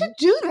goat. We should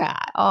do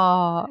that.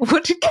 Oh,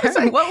 what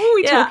were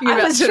we talking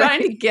about I was today?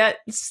 trying to get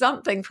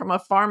something from a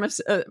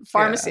pharmacy,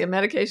 a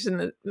medication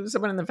that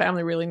someone in the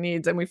family really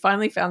needs, and we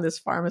finally found this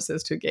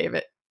pharmacist who gave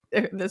it.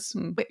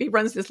 He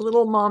runs this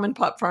little mom and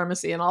pop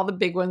pharmacy, and all the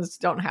big ones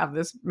don't have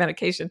this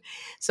medication.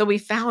 So we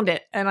found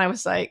it, and I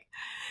was like,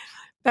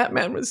 that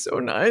man was so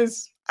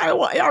nice.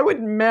 I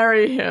would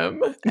marry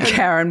him. And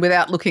Karen,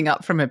 without looking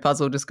up from her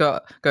puzzle, just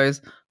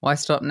goes, why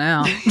stop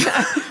now?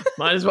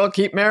 might as well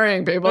keep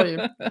marrying people.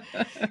 You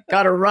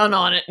got to run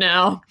on it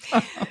now.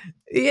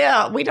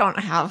 Yeah, we don't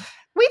have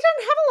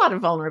a lot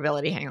of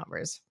vulnerability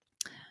hangovers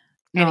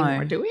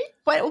anymore, do we?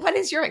 What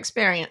is your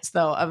experience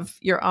though of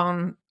your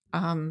own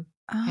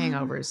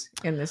hangovers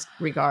in this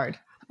regard?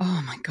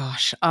 Oh my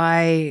gosh,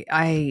 I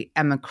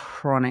am a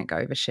chronic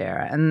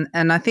oversharer,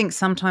 and I think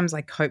sometimes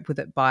I cope with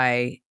it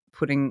by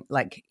putting,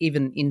 like,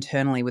 even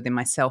internally within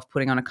myself,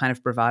 putting on a kind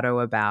of bravado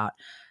about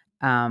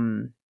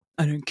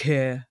I don't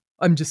care.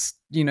 I'm just,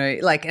 you know,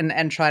 like,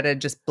 and try to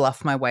just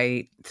bluff my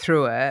way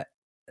through it.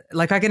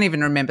 Like, I can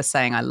even remember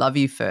saying I love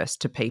you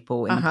first to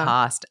people in the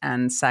past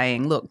and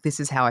saying, look, this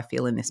is how I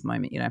feel in this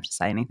moment. You don't have to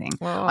say anything.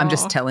 Whoa. I'm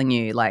just telling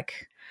you,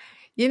 like.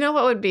 You know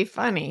what would be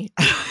funny?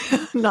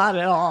 Not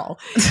at all.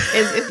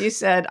 Is if you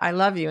said, I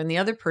love you, and the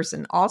other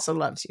person also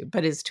loves you,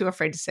 but is too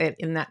afraid to say it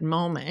in that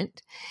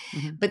moment.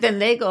 Mm-hmm. But then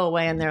they go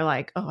away and they're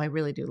like, oh, I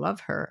really do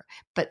love her.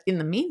 But in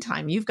the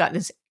meantime, you've got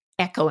this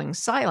echoing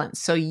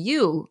silence. So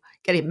you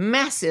get a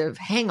massive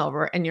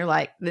hangover, and you're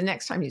like, the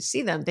next time you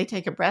see them, they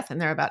take a breath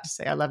and they're about to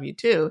say, I love you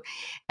too.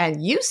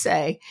 And you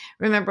say,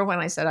 remember when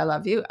I said I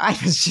love you? I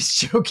was just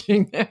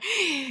joking.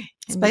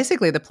 It's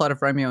basically the plot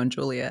of Romeo and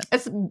Juliet.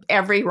 It's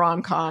every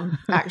rom-com,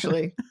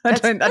 actually. I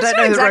don't know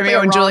that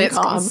Romeo and Juliet's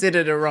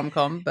considered a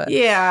rom-com, but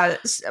yeah,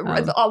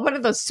 one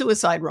of those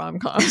suicide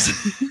rom-coms.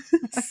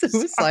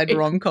 Suicide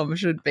rom-com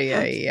should be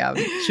a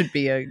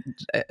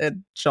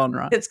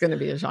genre. It's going to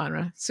be a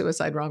genre.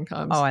 Suicide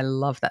rom-coms. Oh, I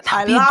love that.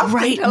 I laughed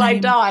until I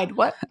died.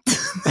 What?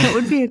 That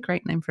would be a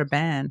great name for a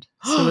band.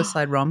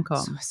 Suicide rom-com.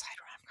 Suicide rom-com.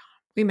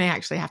 We may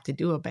actually have to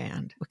do a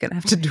band. We're going to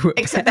have to do it.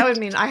 Except that would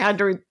mean I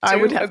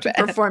would have to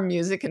perform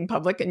music in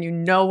public, and you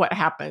know what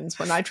happens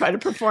when I try to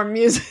perform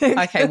music.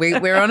 Okay,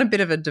 we're on a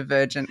bit of a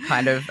divergent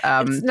kind of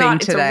thing today.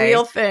 It's a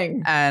real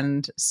thing.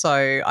 And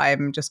so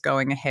I'm just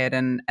going ahead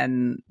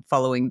and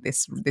following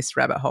this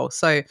rabbit hole.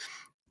 So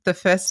the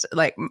first,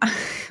 like,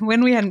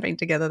 when we hadn't been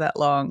together that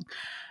long,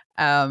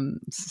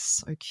 this is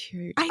so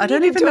cute. I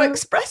don't even know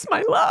express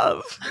my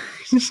love.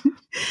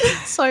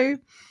 So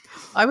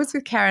I was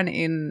with Karen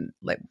in,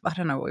 like, I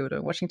don't know what we were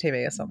doing, watching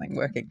TV or something,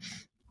 working.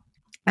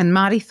 And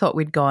Marty thought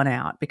we'd gone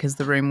out because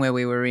the room where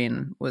we were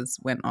in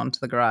went onto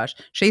the garage.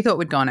 She thought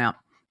we'd gone out.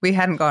 We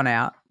hadn't gone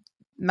out.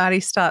 Marty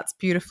starts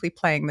beautifully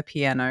playing the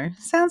piano.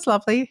 Sounds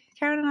lovely.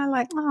 Karen and I are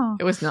like, oh.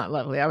 It was not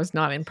lovely. I was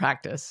not in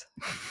practice.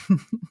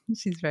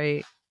 She's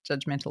very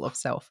judgmental of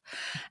self.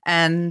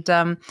 And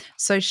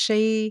so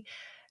she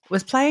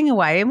was playing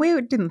away, and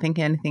we didn't think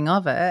anything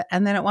of it.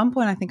 And then at one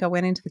point, I think I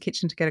went into the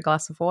kitchen to get a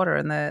glass of water,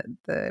 and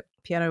the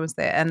piano was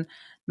there. And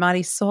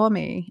Marty saw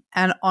me.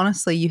 And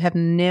honestly, you have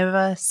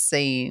never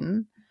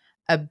seen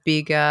a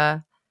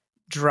bigger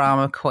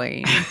drama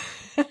queen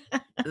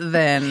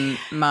than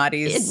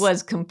Marty's. It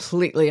was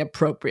completely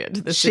appropriate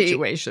to the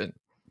situation.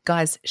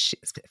 Guys,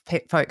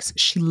 folks,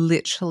 she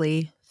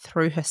literally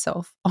threw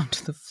herself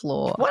onto the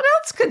floor. What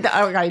else could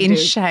I do? In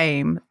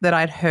shame that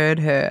I'd heard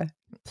her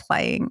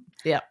playing.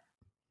 Yeah.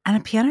 And a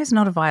piano is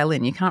not a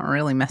violin. You can't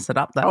really mess it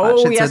up that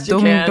much. It's yes, a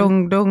dong,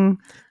 dong, dong.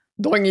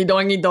 Doingy,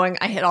 doingy, doing.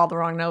 I hit all the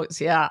wrong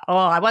notes. Yeah. Oh,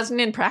 I wasn't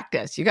in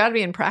practice. You got to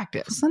be in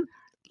practice. I wasn't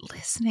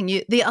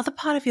listening. The other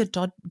part of your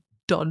God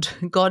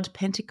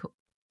pentacle.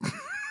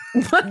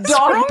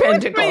 Dog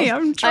pentacles.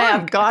 I'm I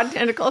have God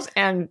tentacles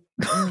and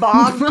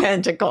Bob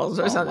pentacles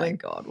or something.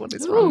 Oh my God, what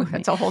is wrong with me?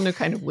 That's a whole new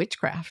kind of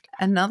witchcraft.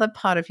 Another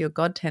part of your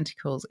God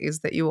tentacles is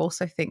that you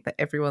also think that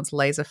everyone's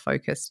laser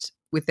focused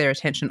with their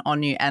attention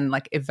on you and,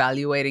 like,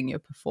 evaluating your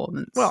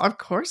performance. Well, of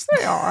course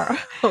they are.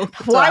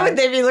 Why would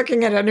they be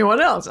looking at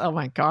anyone else? Oh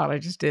my God, I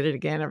just did it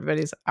again.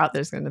 Everybody's out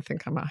there's going to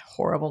think I'm a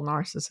horrible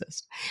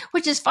narcissist,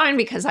 which is fine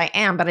because I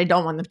am, but I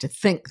don't want them to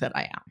think that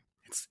I am.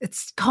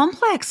 It's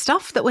complex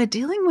stuff that we're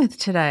dealing with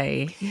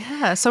today.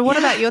 Yeah. So what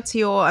about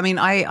your? I mean,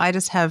 I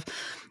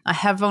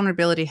have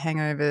vulnerability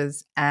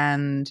hangovers,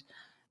 and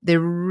they're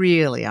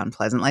really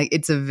unpleasant. Like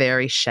it's a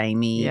very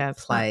shamey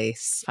it's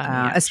place, not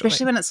funny,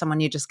 especially when it's someone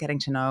you're just getting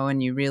to know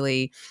and you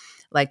really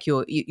like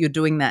you're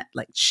doing that,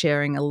 like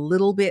sharing a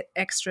little bit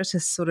extra to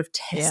sort of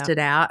test it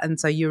out. And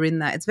so you're in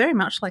that. It's very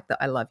much like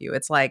the I love you.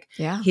 It's like,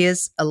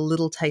 here's a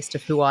little taste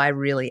of who I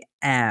really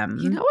am.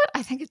 You know what?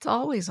 I think it's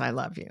always I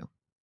love you.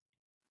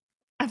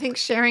 I think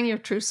sharing your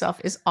true self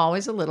is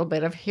always a little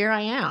bit of here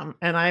I am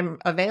and I'm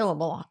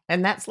available,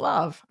 and that's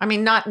love. I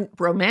mean, not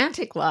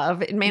romantic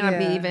love. It may not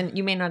be even,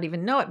 you may not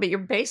even know it, but you're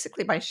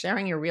basically by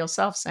sharing your real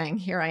self saying,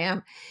 here I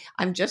am.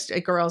 I'm just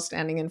a girl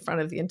standing in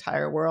front of the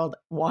entire world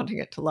wanting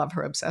it to love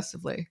her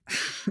obsessively.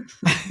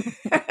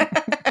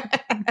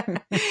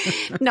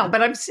 No,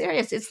 but I'm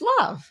serious. It's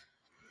love.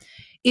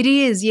 It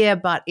is, yeah,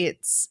 but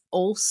it's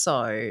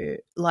also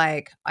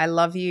like I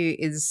love you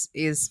is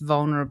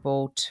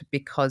vulnerable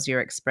because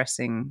you're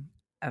expressing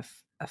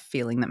a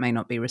feeling that may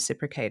not be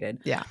reciprocated.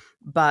 Yeah.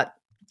 But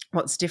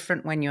what's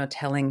different when you're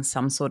telling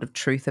some sort of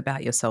truth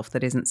about yourself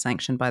that isn't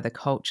sanctioned by the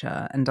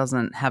culture and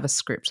doesn't have a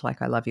script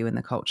like I love you in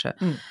the culture,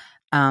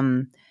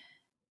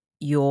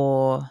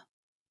 you're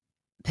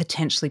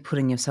potentially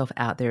putting yourself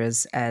out there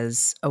as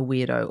a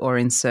weirdo or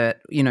insert,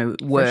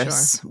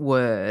 worse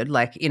word.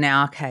 Like in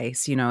our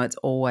case, it's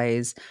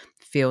always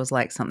feels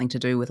like something to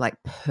do with like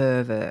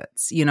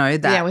perverts,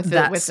 that with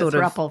that the sort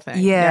throuple thing.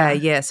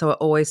 Yeah. So it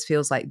always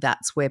feels like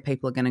that's where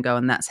people are going to go,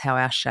 and that's how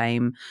our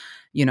shame,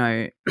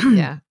 that's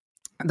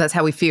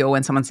how we feel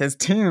when someone says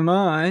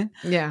TMI.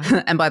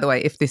 Yeah. And by the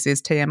way, if this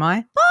is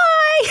TMI,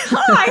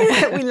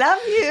 hi, we love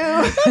you.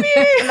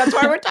 And that's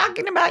why we're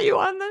talking about you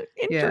on the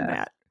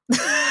internet.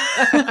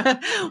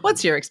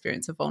 What's your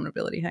experience of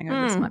vulnerability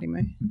hangovers, Marty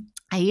Moo?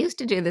 I used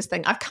to do this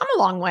thing. I've come a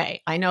long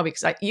way. I know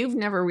because you've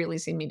never really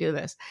seen me do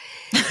this.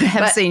 I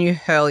have seen you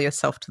hurl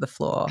yourself to the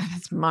floor.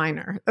 That's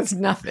minor. That's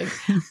nothing.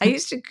 I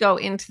used to go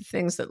into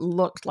things that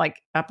looked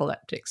like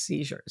epileptic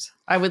seizures.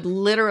 I would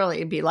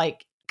literally be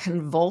like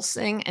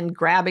convulsing and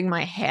grabbing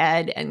my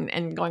head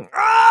and going,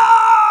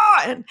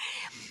 ah! And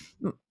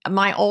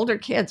my older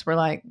kids were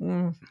like,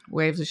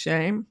 waves of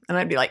shame. And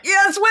I'd be like,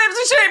 yes, waves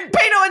of shame.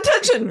 Pay no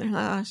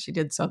attention. She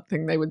did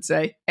something, they would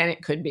say. And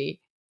it could be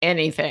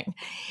anything.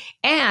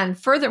 And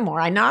furthermore,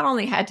 I not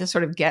only had to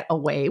sort of get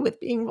away with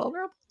being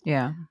vulnerable.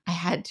 Yeah. I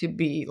had to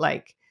be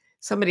like,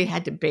 somebody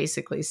had to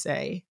basically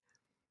say,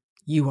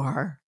 you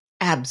are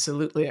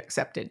absolutely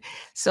accepted.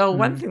 So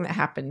one thing that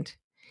happened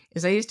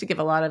is I used to give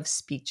a lot of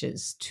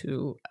speeches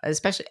to,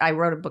 especially, I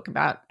wrote a book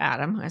about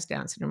Adam, who has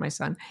Down syndrome, my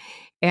son.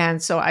 And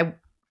so I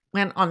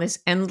went on this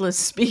endless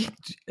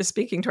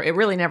speaking tour. It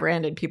really never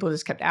ended. People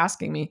just kept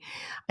asking me.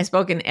 I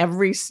spoke in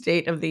every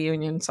state of the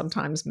union,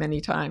 sometimes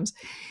many times.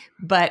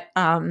 But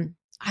I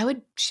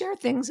would share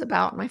things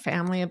about my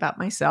family, about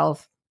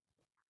myself.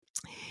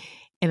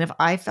 And if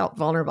I felt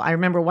vulnerable, I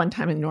remember one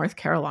time in North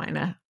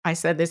Carolina, I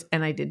said this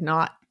and I did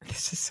not,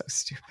 this is so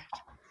stupid.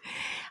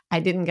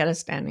 I didn't get a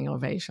standing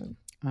ovation.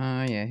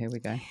 Oh, yeah, here we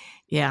go.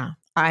 Yeah,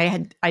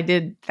 I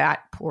did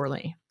that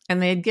poorly.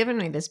 And they had given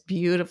me this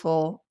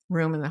beautiful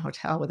room in the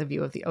hotel with a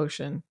view of the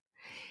ocean.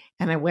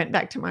 And I went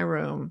back to my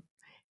room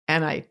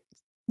and I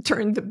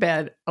turned the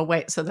bed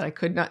away so that I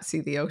could not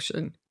see the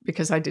ocean,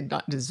 because I did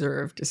not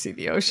deserve to see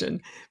the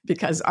ocean,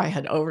 because I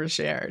had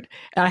overshared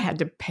and I had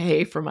to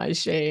pay for my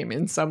shame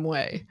in some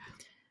way.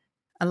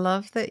 I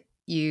love that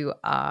you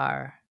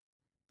are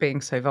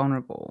being so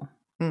vulnerable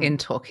in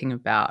talking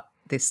about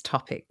this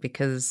topic,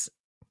 because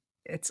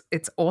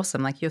it's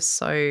awesome. Like you're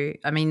so,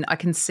 I mean, I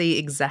can see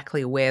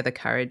exactly where the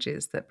courage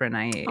is that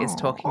Brene is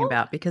talking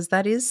about, because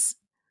that is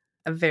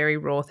a very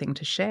raw thing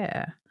to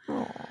share.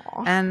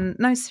 Aww. And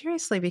no,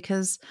 seriously,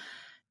 because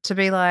to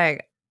be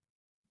like,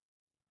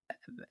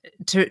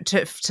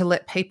 to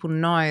let people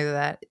know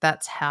that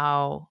that's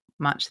how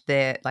much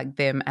their, like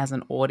them as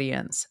an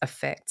audience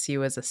affects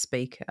you as a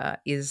speaker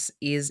is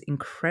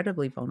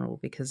incredibly vulnerable,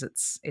 because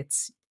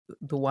it's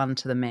the one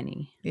to the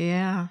many.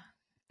 Yeah.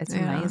 It's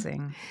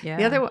amazing.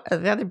 Yeah.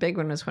 The other big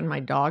one was when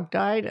my dog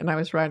died, and I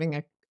was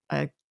writing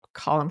a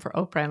column for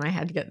Oprah, and I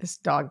had to get this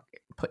dog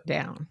put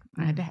down.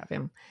 I had to have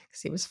him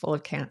because he was full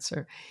of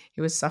cancer.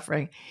 He was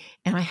suffering.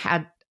 And I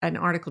had an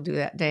article due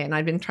that day, and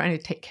I'd been trying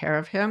to take care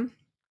of him,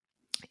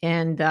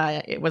 and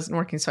it wasn't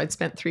working. So I'd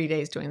spent 3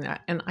 days doing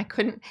that, and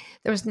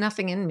there was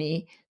nothing in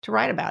me to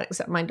write about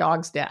except my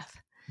dog's death.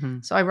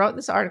 So I wrote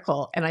this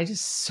article, and I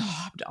just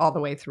sobbed all the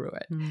way through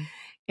it.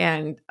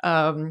 And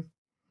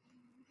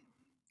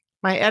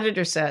my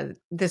editor said,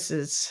 this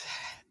is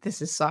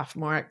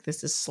sophomoric,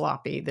 this is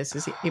sloppy, this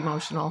is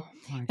emotional.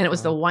 And it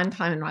was the one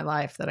time in my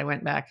life that I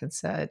went back and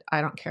said, I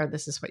don't care,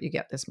 this is what you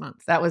get this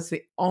month. That was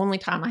the only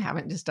time I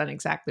haven't just done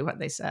exactly what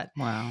they said.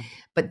 Wow.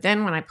 But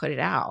then when I put it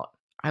out,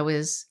 I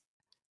was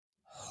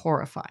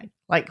horrified.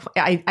 Like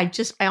I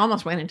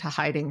almost went into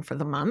hiding for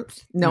the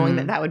month, knowing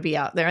that would be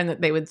out there and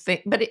that they would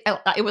think, but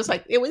it was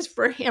like, it was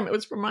for him. It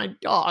was for my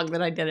dog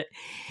that I did it.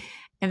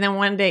 And then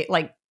one day,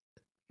 like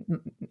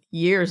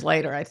years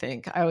later, I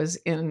think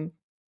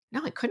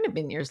it couldn't have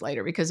been years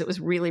later, because it was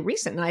really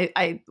recent. And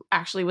I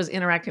actually was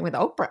interacting with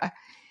Oprah,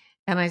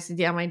 And I said,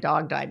 yeah, my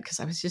dog died, because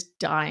I was just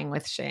dying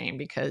with shame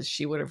because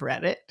she would have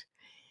read it.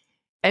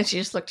 And she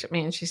just looked at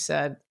me and she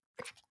said,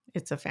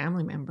 it's a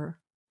family member.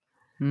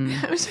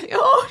 I was like,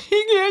 oh,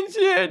 she gets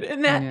it.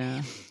 And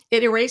that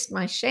it erased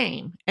my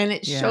shame. And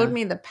it showed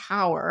me the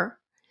power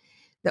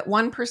that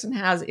one person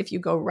has if you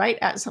go right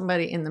at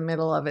somebody in the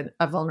middle of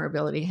a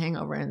vulnerability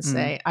hangover and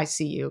say, I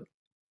see you.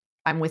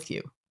 I'm with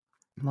you.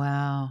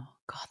 Wow.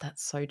 God,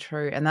 that's so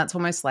true. And that's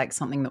almost like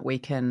something that we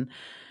can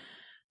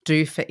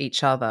do for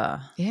each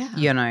other,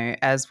 you know,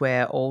 as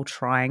we're all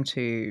trying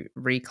to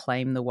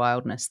reclaim the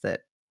wildness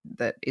that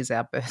is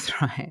our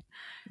birthright.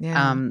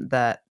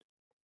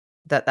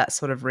 That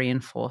sort of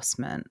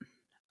reinforcement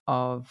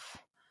of,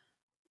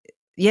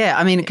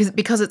 I mean,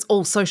 because it's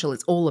all social.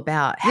 It's all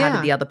about how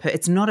did the other person,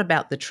 it's not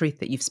about the truth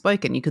that you've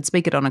spoken. You could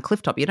speak it on a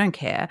cliff top. You don't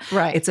care.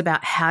 Right. It's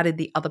about how did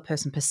the other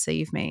person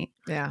perceive me.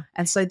 Yeah.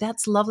 And so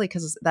that's lovely,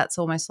 because that's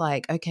almost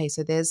like, okay,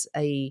 so there's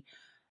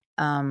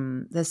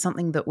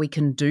something that we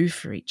can do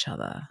for each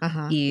other.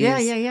 You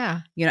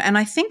know, and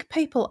I think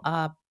people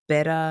are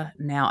better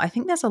now. I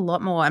think there's a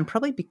lot more, and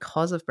probably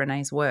because of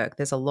Brené's work,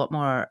 there's a lot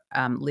more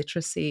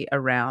literacy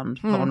around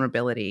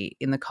vulnerability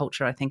in the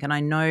culture, I think. And I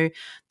know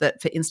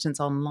that, for instance,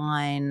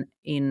 online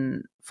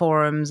in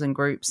forums and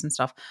groups and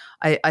stuff,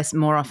 I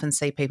more often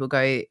see people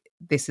go,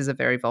 this is a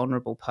very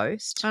vulnerable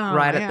post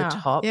at the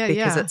top,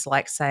 because it's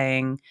like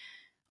saying,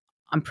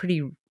 I'm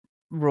pretty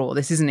raw,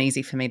 this isn't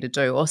easy for me to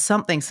do, or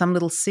something, some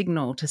little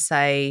signal to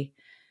say,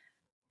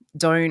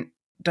 don't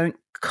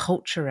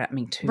culture at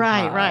me too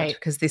hard,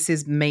 because this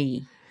is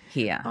me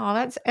here. Oh,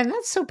 that's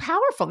so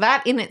powerful.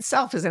 That in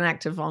itself is an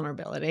act of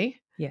vulnerability.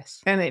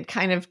 Yes. And it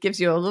kind of gives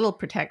you a little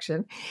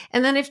protection.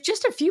 And then if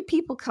just a few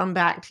people come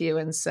back to you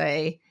and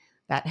say,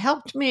 that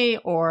helped me,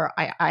 or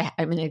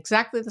I'm in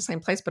exactly the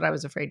same place, but I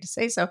was afraid to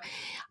say so,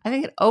 I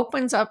think it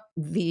opens up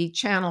the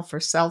channel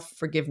for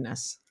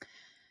self-forgiveness.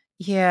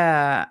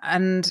 Yeah.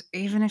 And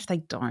even if they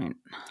don't,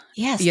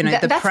 you know,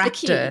 the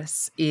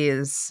practice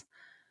is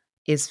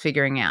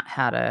figuring out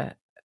how to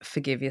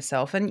forgive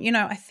yourself. And, you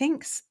know, I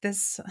think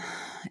it's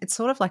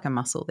sort of like a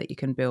muscle that you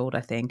can build,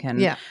 I think.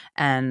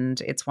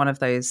 And it's one of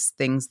those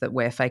things that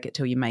where fake it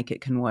till you make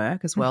it can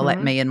work as well.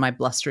 Like me and my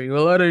blustery,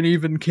 well, I don't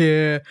even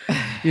care.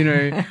 You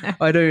know,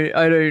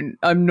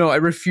 I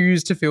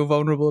refuse to feel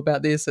vulnerable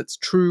about this. It's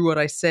true what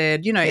I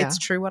said. You know, it's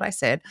true what I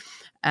said.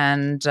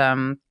 And,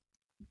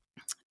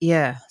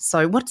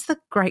 so what's the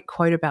great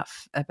quote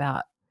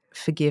about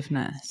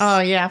forgiveness? Oh,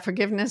 yeah.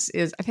 Forgiveness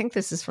is, I think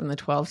this is from the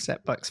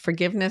 12-step books.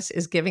 Forgiveness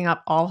is giving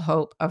up all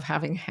hope of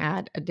having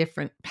had a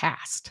different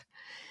past.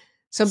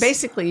 So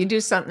basically you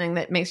do something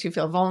that makes you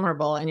feel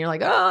vulnerable and you're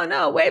like, oh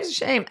no, waves of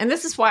shame. And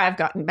this is why I've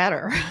gotten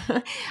better.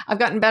 I've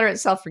gotten better at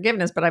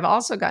self-forgiveness, but I've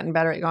also gotten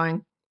better at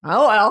going,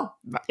 oh, well,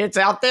 it's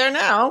out there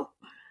now.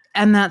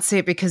 And that's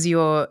it, because we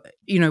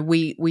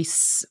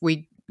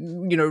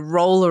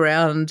roll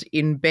around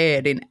in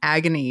bed in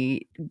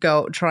agony,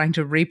 trying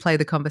to replay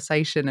the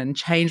conversation and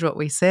change what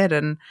we said.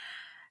 And,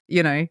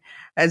 you know,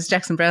 as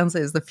Jackson Brown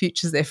says, the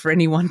future's there for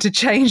anyone to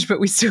change, but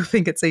we still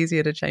think it's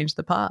easier to change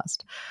the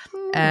past.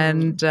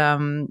 And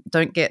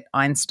don't get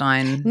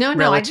Einstein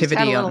relativity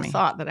I just had a on me.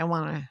 thought that I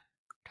want to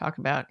talk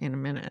about in a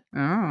minute.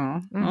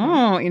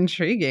 Oh,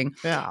 intriguing.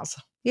 Yes.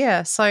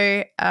 Yeah.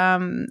 So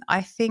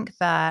I think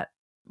that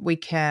we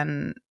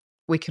can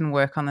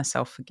work on the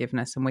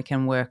self-forgiveness, and we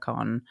can work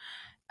on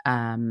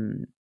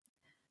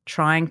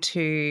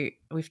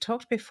we've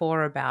talked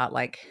before about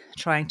like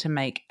trying to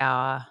make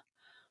our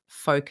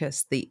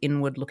focus the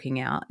inward looking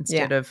out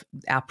instead of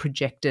our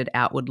projected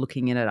outward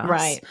looking in at us.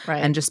 Right.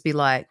 And just be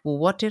like, well,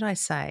 what did I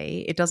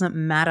say? It doesn't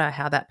matter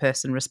how that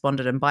person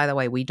responded. And by the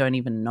way, we don't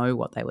even know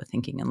what they were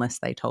thinking unless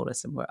they told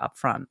us and were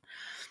upfront.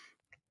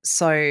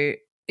 So,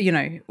 you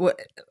know,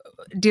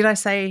 did I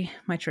say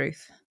my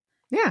truth?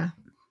 Yeah.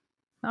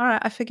 All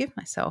right, I forgive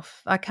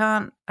myself. I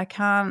can't,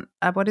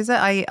 what is it?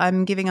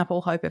 I'm giving up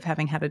all hope of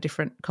having had a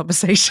different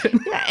conversation.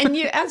 Yeah, and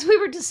as we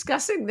were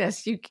discussing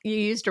this, you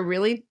used a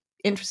really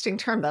interesting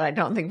term that I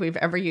don't think we've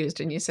ever used.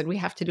 And you said we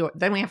have to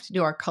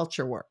do our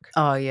culture work.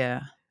 Oh,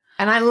 yeah.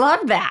 And I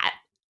love that.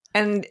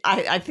 And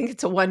I think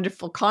it's a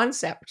wonderful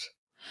concept.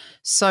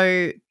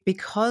 So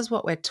because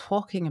what we're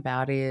talking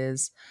about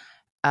is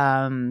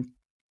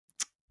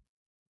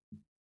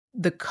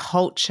the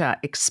culture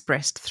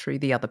expressed through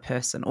the other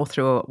person, or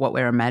through what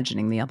we're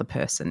imagining the other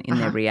person in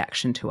their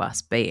reaction to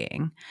us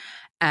being.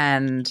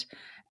 And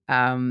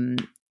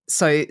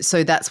so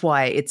that's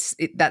why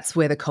that's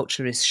where the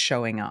culture is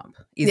showing up,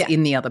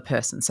 in the other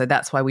person. So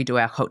that's why we do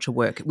our culture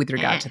work with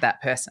regard to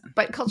that person.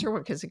 But culture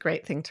work is a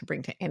great thing to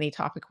bring to any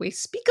topic we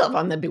speak of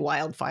on the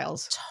Bewildered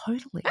Files.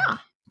 Totally. Yeah.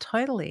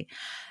 Totally.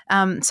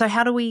 So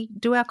how do we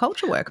do our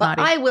culture work,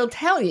 Marty? I will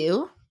tell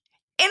you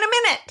in a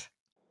minute.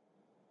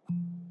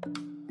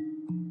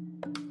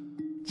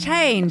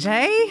 Change,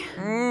 eh?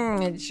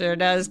 It sure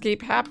does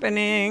keep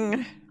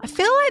happening. I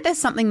feel like there's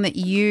something that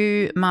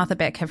you, Martha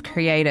Beck, have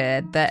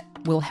created that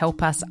will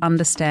help us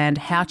understand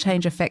how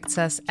change affects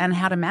us and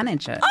how to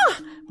manage it.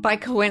 By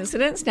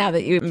coincidence, now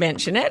that you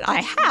mention it,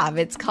 I have.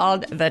 It's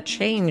called The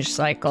Change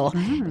Cycle.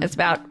 It's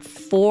about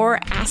 4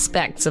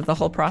 aspects of the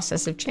whole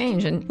process of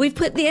change. And we've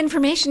put the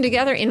information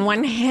together in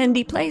one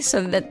handy place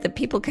so that the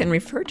people can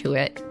refer to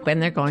it when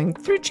they're going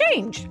through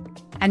change.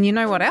 And you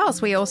know what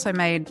else? We also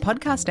made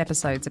podcast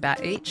episodes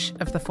about each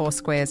of the 4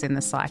 squares in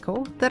the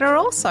cycle that are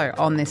also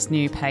on this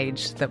new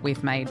page that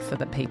we've made for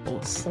the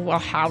peoples. Well,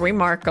 how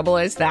remarkable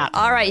is that?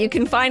 All right, you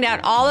can find out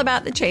all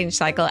about the change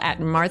cycle at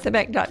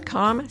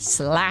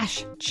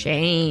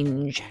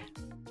marthabeck.com/change.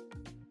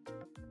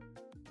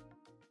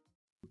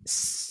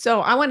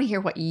 So I want to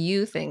hear what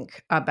you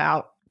think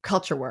about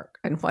culture work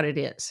and what it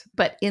is.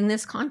 But in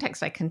this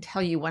context, I can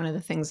tell you one of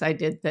the things I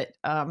did that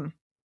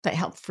that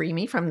helped free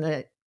me from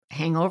the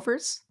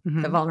hangovers,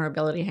 the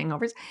vulnerability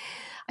hangovers.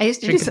 I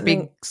used to drink do something.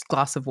 A big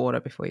glass of water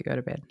before you go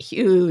to bed.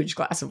 Huge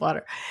glass of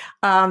water.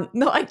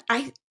 No,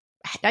 I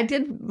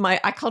did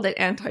I called it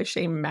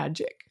anti-shame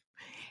magic.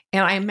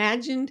 And I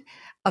imagined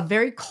a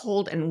very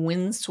cold and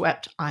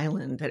windswept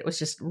island that it was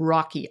just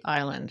rocky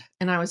island.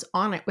 And I was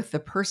on it with the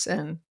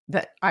person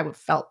that I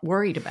felt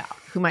worried about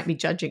who might be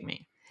judging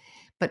me.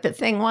 But the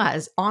thing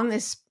was, on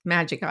this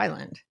magic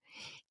island,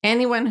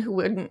 anyone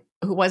who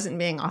wasn't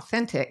being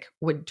authentic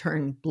would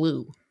turn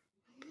blue.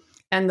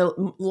 And the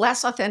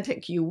less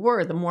authentic you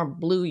were, the more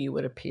blue you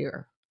would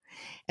appear.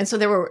 And so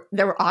there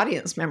were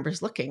audience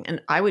members looking,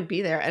 and I would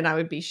be there and I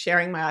would be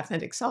sharing my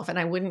authentic self and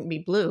I wouldn't be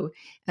blue.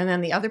 And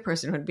then the other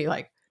person would be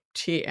like,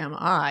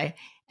 TMI,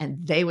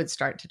 and they would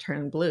start to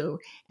turn blue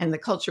and the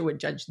culture would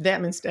judge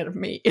them instead of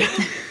me.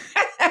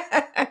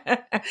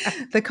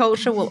 The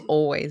culture will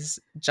always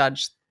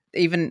judge,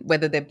 even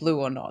whether they're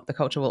blue or not, the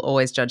culture will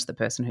always judge the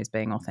person who's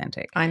being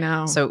authentic. I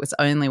know. So it's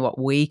only what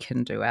we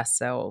can do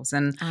ourselves.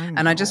 And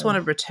I just want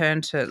to return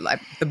to, like,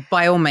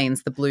 by all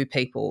means, the blue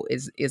people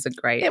is a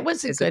great, it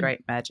was a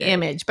great magic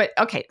image. But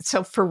okay,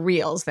 so for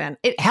reals then,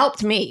 it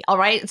helped me. All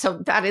right. So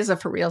that is a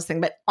for reals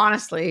thing. But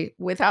honestly,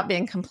 without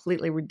being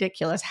completely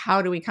ridiculous,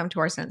 how do we come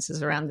to our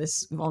senses around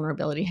this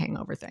vulnerability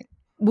hangover thing?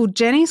 Well,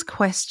 Jenny's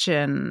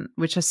question,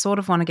 which I sort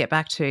of want to get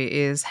back to,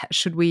 is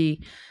should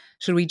we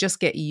just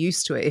get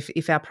used to it?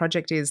 If our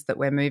project is that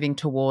we're moving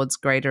towards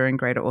greater and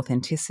greater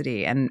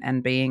authenticity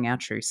and being our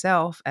true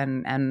self,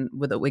 and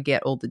that we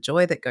get all the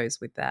joy that goes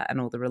with that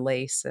and all the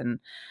release and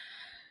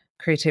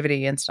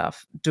creativity and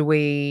stuff, do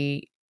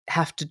we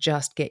have to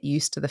just get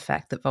used to the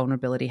fact that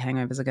vulnerability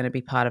hangovers are going to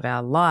be part of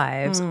our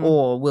lives,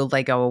 or will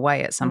they go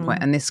away at some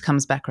point? And this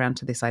comes back around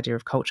to this idea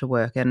of culture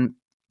work. And,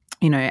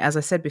 you know, as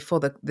I said before,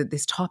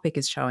 this topic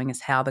is showing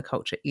us how the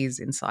culture is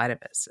inside of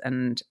us.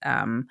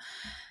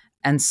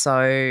 And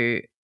so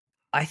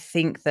I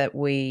think that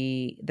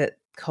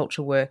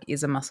culture work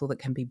is a muscle that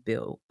can be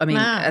built. I mean,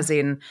 as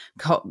in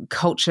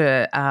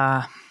culture,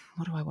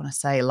 what do I want to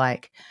say?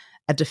 Like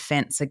a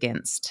defense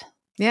against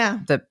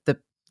the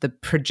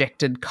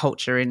projected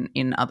culture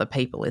in other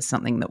people is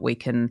something that we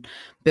can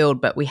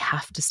build, but we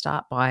have to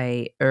start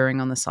by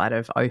erring on the side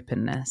of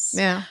openness.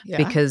 Yeah.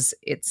 Because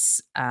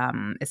it's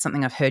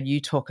something I've heard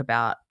you talk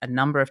about a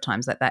number of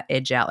times, like that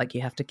edge out, like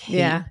you have to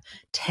keep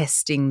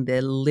testing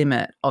the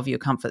limit of your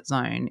comfort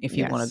zone if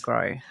you want to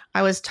grow.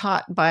 I was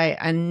taught by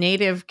a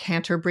native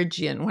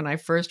Canterbridgian when I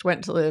first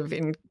went to live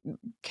in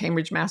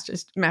Cambridge,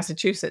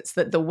 Massachusetts,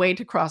 that the way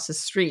to cross a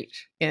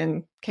street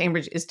in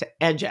Cambridge is to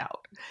edge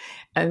out.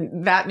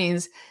 And that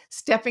means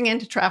stepping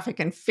into traffic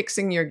and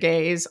fixing your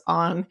gaze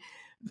on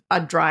a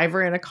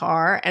driver in a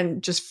car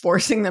and just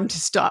forcing them to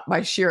stop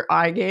by sheer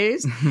eye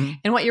gaze.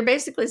 And what you're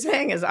basically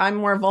saying is, I'm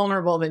more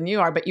vulnerable than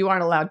you are, but you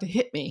aren't allowed to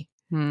hit me,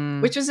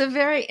 which is a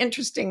very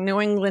interesting New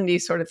England-y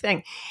sort of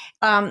thing.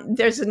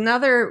 There's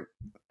another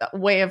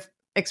way of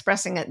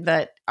expressing it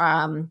that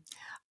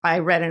I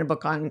read in a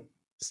book on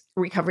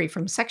recovery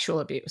from sexual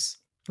abuse,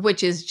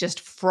 which is just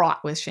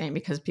fraught with shame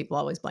because people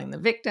always blame the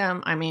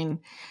victim. I mean,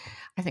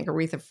 I think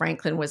Aretha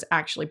Franklin was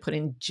actually put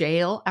in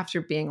jail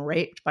after being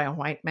raped by a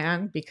white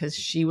man because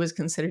she was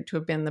considered to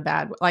have been the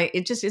bad. Like,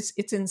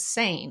 it's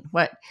insane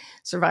what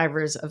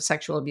survivors of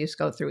sexual abuse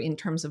go through in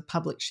terms of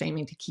public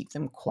shaming to keep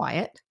them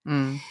quiet.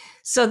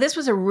 So this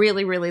was a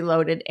really, really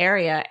loaded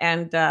area.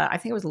 And I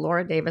think it was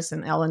Laura Davis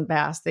and Ellen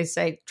Bass. They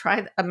say,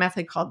 try a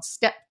method called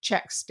step,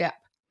 check, step.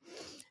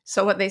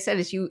 So what they said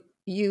is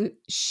you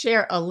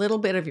share a little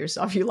bit of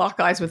yourself. You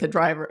lock eyes with a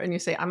driver and you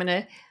say, I'm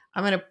going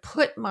to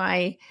put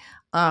my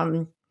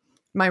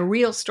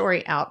real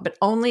story out, but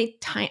only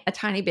a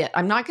tiny bit.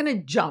 I'm not going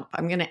to jump.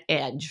 I'm going to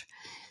edge.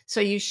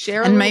 So you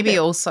share, and maybe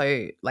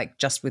also like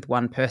just with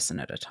one person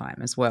at a time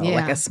as well,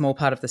 like a small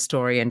part of the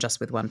story and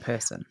just with one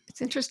person.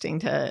 It's interesting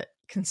to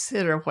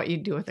consider what you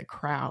do with a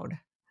crowd,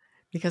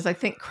 because I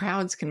think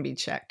crowds can be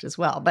checked as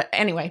well. But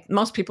anyway,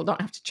 most people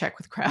don't have to check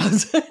with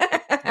crowds.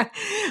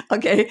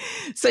 Okay.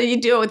 So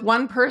you do it with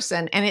one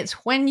person, and it's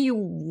when you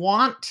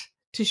want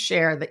to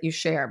share that you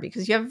share,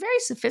 because you have very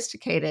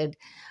sophisticated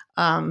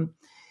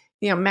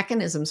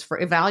mechanisms for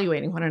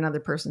evaluating what another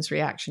person's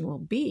reaction will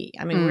be.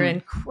 I mean, we're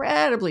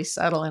incredibly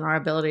subtle in our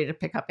ability to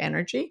pick up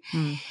energy.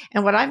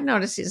 And what I've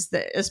noticed is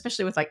that,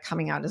 especially with like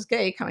coming out as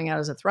gay, coming out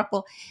as a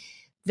throuple,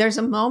 there's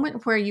a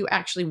moment where you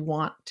actually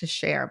want to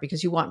share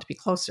because you want to be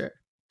closer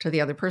to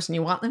the other person.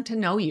 You want them to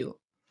know you.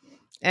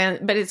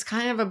 But it's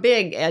kind of a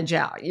big edge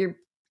out. You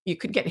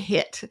could get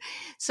hit.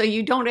 So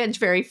you don't edge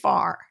very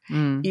far.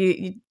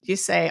 You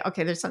say,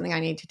 okay, there's something I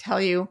need to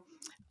tell you.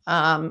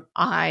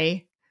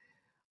 I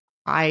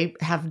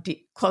have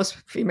close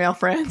female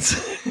friends.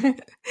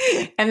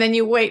 And then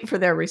you wait for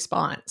their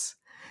response.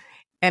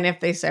 And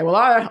if they say,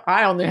 well,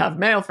 I only have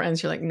male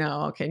friends, you're like,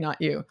 no, okay, not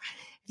you.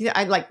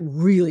 I like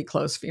really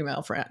close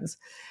female friends.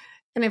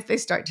 And if they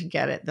start to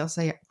get it, they'll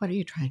say, what are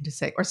you trying to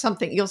say? Or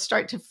something. You'll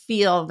start to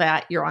feel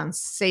that you're on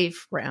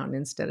safe ground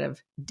instead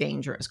of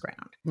dangerous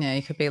ground. Yeah,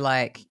 you could be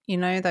like, you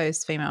know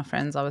those female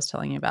friends I was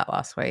telling you about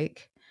last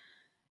week?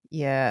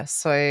 Yeah,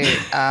 so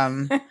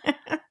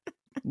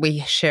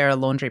we share a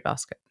laundry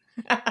basket.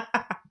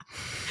 I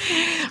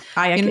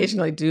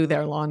occasionally do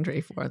their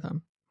laundry for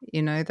them.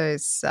 You know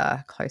those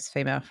close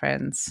female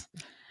friends?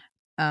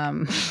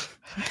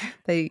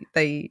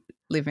 They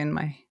live in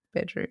my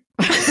bedroom.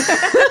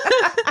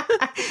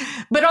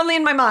 But only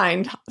in my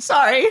mind.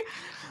 Sorry.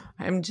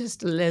 I'm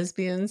just a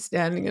lesbian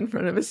standing in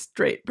front of a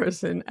straight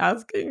person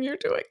asking you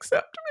to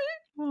accept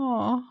me.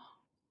 Oh,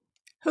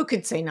 who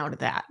could say no to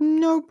that?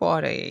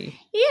 Nobody.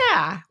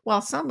 Yeah.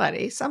 Well,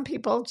 somebody. Some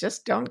people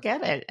just don't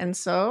get it. And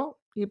so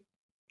you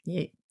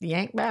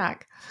yank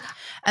back.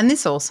 And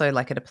this also,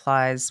 like, it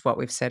applies what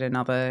we've said in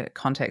other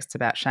contexts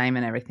about shame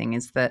and everything,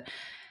 is that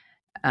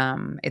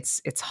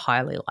it's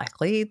highly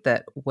likely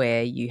that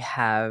where you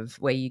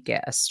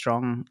get a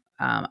strong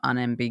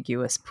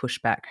unambiguous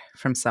pushback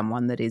from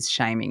someone that is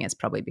shaming, it's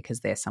probably because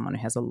they're someone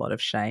who has a lot of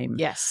shame.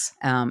 Yes.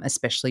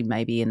 Especially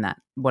maybe in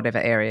that whatever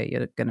area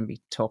you're going to be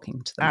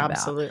talking to them about.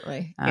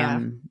 Absolutely.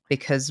 Yeah.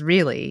 Because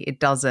really it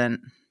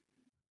doesn't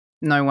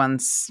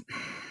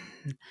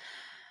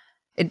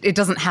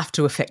have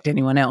to affect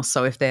anyone else.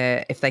 So if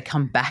they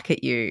come back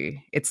at you,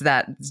 it's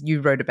that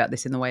you wrote about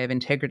this in The Way of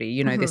Integrity,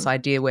 you know, this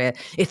idea where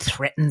it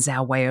threatens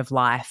our way of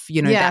life,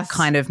 you know, that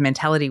kind of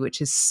mentality,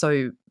 which is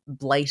so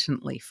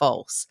blatantly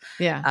false.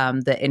 Yeah.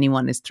 That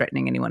anyone is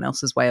threatening anyone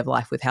else's way of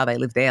life with how they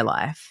live their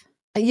life.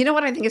 You know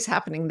what I think is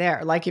happening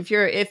there? Like if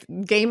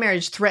gay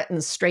marriage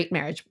threatens straight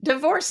marriage,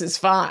 divorce is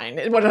fine.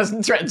 It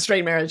doesn't threaten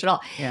straight marriage at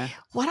all. Yeah.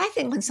 What I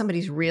think when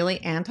somebody's really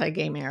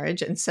anti-gay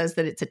marriage and says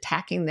that it's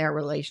attacking their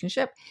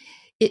relationship,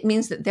 it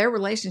means that their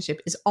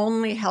relationship is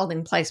only held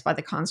in place by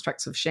the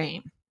constructs of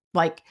shame.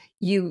 Like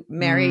you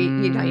marry,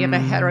 you have a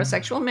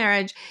heterosexual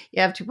marriage,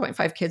 you have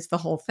 2.5 kids, the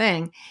whole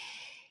thing.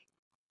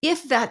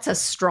 If that's a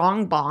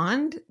strong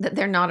bond that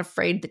they're not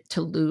afraid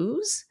to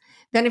lose,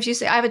 then if you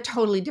say, I have a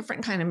totally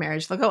different kind of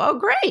marriage, they'll go, oh,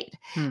 great.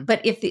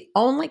 But if the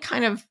only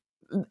kind of,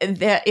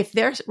 if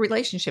their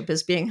relationship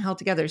is being held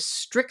together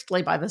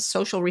strictly by the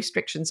social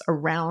restrictions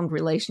around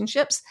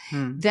relationships,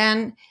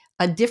 then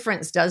a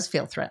difference does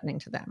feel threatening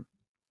to them.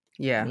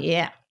 Yeah.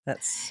 Yeah.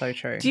 That's so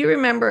true. Do you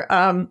remember,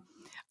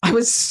 I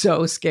was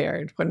so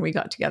scared when we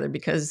got together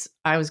because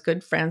I was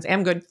good friends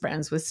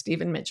with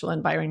Stephen Mitchell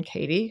and Byron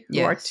Katie,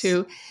 who are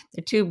two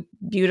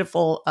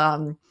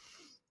beautiful,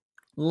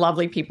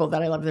 lovely people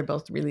that I love. They're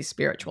both really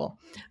spiritual.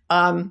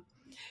 The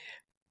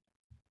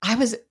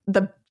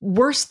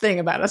worst thing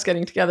about us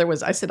getting together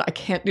was I said, I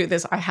can't do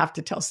this. I have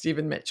to tell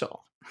Stephen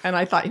Mitchell. And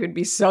I thought he would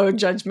be so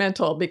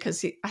judgmental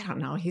because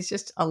he's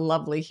just a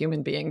lovely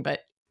human being,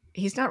 but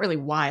he's not really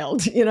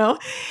wild, you know?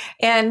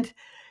 And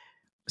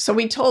so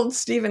we told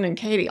Stephen and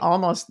Katie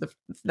almost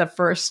the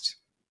first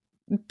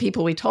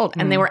people we told,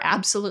 and they were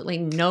absolutely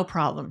no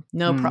problem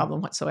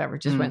whatsoever,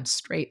 just went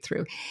straight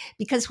through.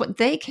 Because what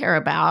they care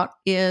about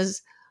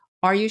is,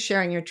 are you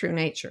sharing your true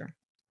nature?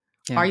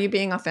 Yeah. Are you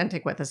being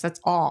authentic with us? That's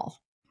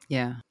all.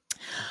 Yeah.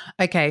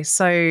 Okay,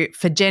 so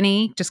for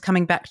Jenny, just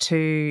coming back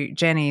to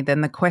Jenny,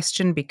 then the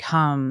question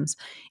becomes,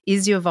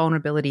 is your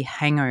vulnerability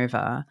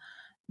hangover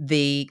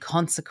the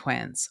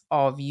consequence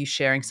of you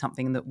sharing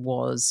something that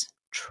was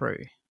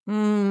true?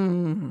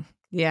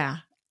 Yeah.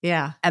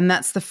 Yeah. And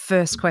that's the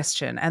first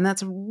question. And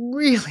that's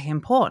really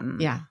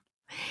important. Yeah.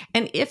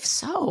 And if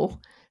so,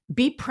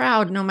 be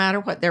proud no matter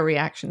what their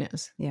reaction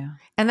is. Yeah.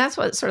 And that's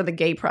what sort of the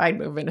gay pride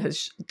movement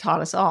has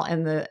taught us all,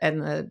 and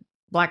the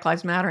Black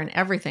Lives Matter and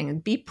everything.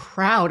 And be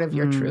proud of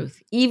your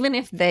truth, even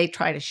if they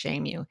try to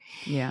shame you.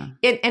 Yeah.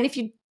 And if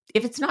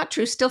it's not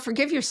true, still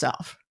forgive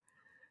yourself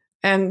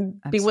and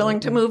be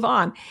willing to move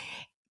on.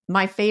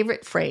 My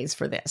favorite phrase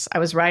for this, I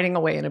was writing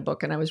away in a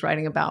book and I was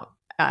writing about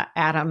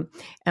Adam,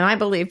 and I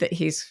believe that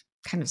he's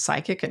kind of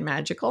psychic and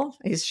magical.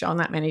 He's shown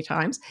that many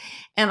times.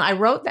 And I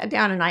wrote that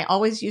down, and I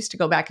always used to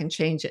go back and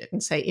change it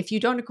and say, if you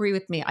don't agree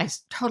with me, I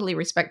totally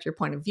respect your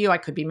point of view. I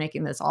could be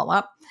making this all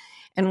up.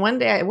 And one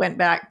day I went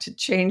back to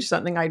change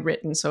something I'd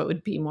written so it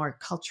would be more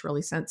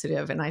culturally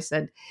sensitive. And I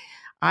said,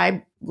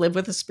 I live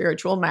with a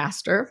spiritual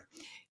master.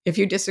 If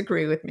you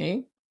disagree with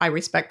me, I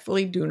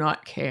respectfully do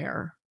not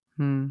care.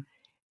 And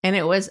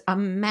it was a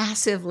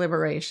massive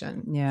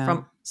liberation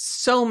from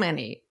so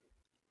many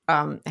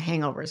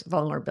hangovers,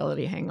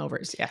 vulnerability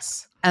hangovers.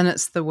 Yes. And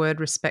it's the word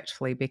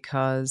respectfully,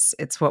 because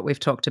it's what we've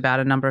talked about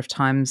a number of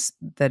times.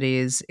 That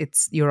is,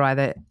 you're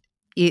either,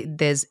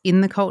 there's in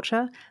the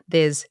culture,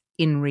 there's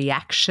in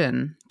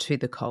reaction to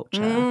the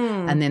culture,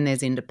 and then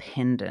there's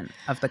independent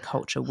of the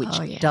culture,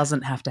 which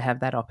doesn't have to have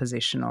that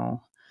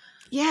oppositional.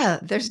 Yeah,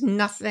 there's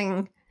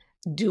nothing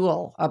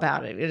dual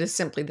about it. It is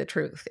simply the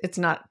truth. It's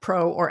not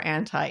pro or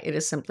anti. It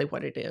is simply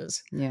what it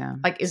is. Yeah.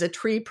 Like, is a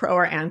tree pro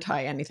or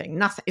anti anything?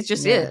 Nothing. It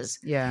just is.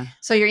 Yeah.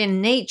 So you're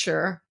in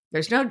nature.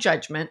 There's no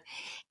judgment.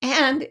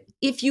 And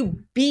if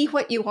you be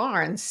what you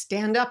are and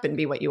stand up and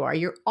be what you are,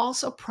 you're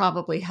also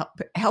probably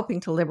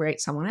helping to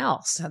liberate someone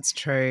else. That's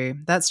true.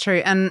 That's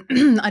true. And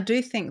I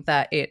do think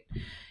that it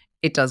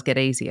does get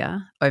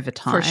easier over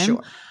time. For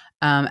sure.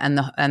 And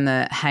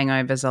the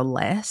hangovers are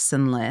less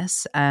and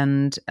less.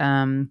 And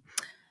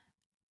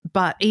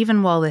but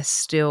even while they're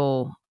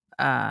still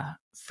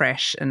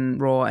fresh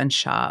and raw and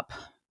sharp,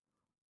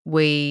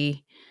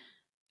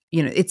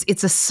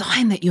 it's a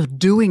sign that you're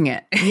doing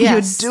it.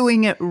 Yes. You're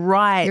doing it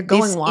right. You're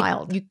going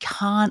wild. You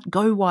can't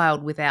go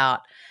wild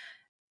without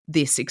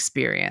this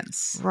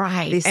experience.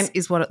 Right. This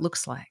is what it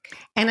looks like.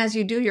 And as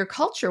you do your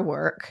culture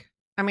work,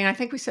 I mean, I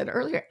think we said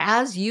earlier,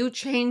 as you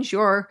change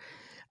your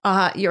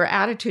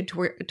attitude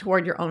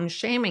toward your own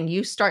shaming,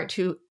 you start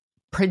to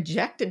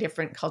project a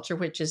different culture,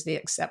 which is the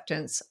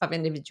acceptance of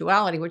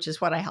individuality, which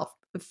is what I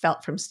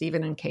felt from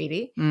Stephen and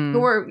Katie, who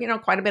were,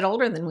 quite a bit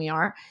older than we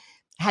are.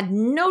 Had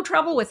no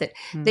trouble with it.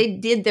 They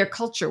did their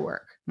culture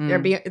work. They're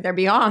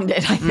beyond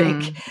it, I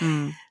think.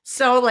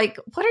 So, like,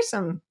 what are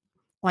some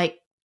like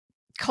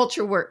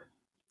culture work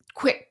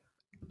quick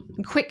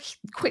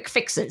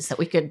fixes that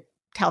we could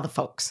tell the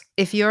folks?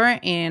 If you're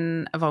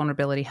in a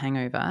vulnerability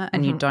hangover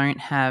and you don't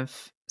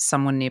have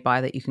someone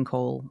nearby that you can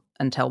call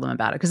and tell them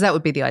about it, because that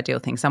would be the ideal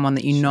thing, someone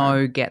that you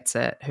know gets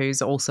it,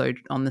 who's also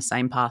on the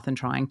same path and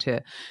trying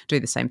to do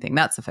the same thing.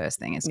 That's the first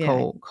thing, is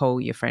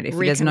call your friend. If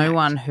there's no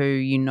one who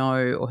you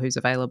know or who's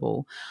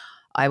available,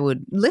 I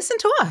would listen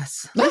to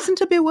us. Yeah. Listen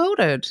to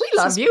Bewildered. We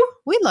love you.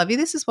 We love you.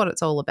 This is what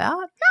it's all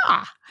about.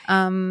 Yeah.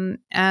 And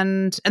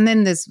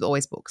then there's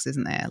always books,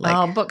 isn't there?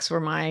 Like, books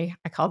were I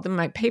called them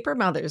my paper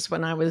mothers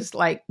when I was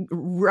like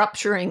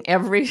rupturing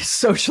every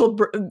social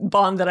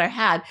bond that I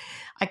had.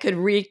 I could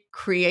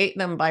recreate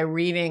them by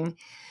reading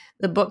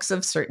the books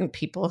of certain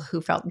people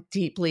who felt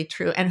deeply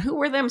true and who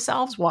were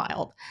themselves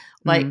wild,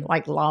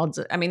 like Lao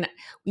Tzu. I mean,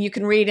 you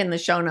can read in the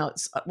show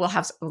notes. We'll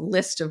have a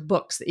list of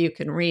books that you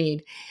can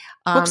read.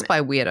 Books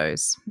by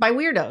weirdos. By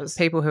weirdos.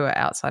 People who are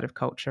outside of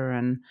culture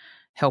and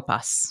help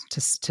us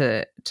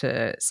to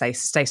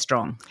stay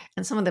strong.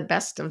 And some of the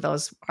best of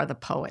those are the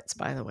poets,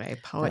 by the way.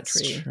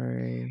 Poetry. That's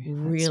true.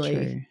 Really.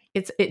 That's true.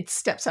 It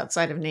steps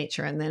outside of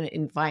nature, and then it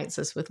invites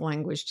us with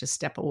language to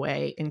step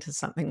away into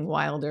something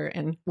wilder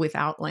and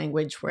without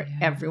language, where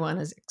everyone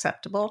is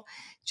acceptable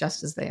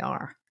just as they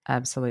are.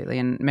 Absolutely.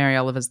 And Mary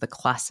Oliver's the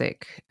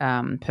classic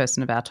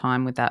person of our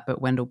time with that,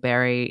 but Wendell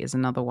Berry is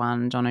another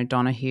one, John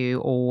O'Donoghue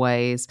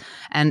always,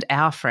 and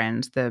our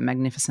friend, the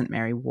magnificent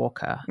Mary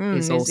Walker,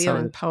 is New also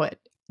Zealand poet.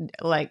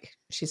 Like,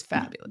 she's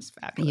fabulous.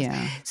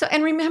 Yeah. So,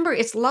 and remember,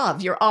 it's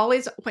love. You're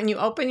always, when you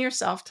open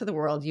yourself to the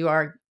world, you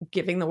are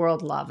giving the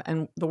world love,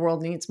 and the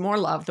world needs more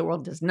love. The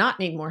world does not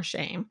need more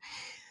shame.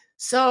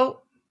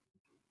 So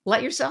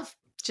let yourself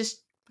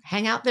just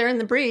hang out there in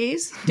the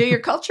breeze, do your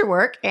culture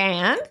work,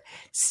 and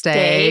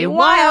stay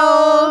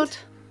wild.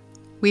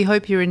 We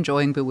hope you're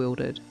enjoying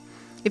Bewildered.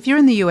 If you're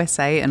in the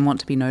USA and want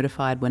to be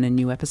notified when a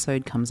new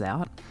episode comes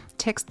out,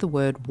 text the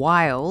word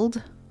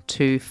WILD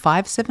to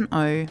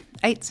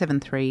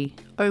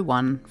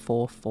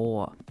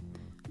 570-873-0144.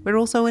 We're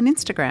also on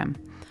Instagram.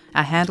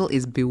 Our handle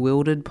is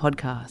Bewildered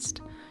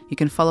Podcast. You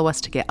can follow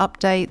us to get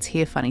updates,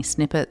 hear funny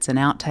snippets and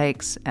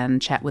outtakes, and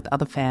chat with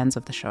other fans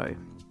of the show.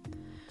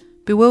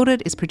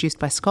 Bewildered is produced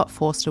by Scott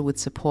Forster with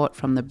support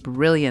from the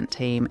brilliant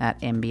team at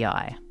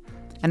MBI.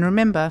 And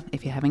remember,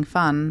 if you're having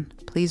fun,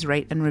 please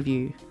rate and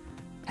review,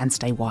 and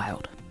stay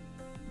wild.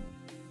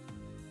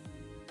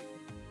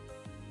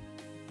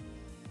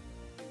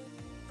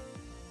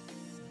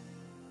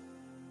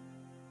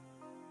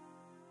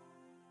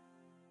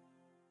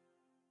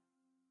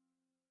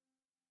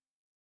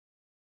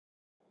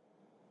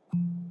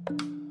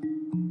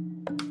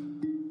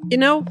 You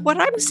know, what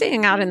I'm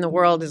seeing out in the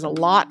world is a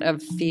lot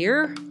of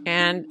fear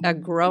and a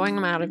growing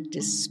amount of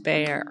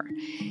despair.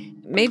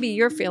 Maybe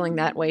you're feeling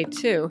that way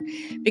too,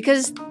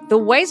 because the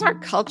ways our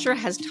culture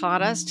has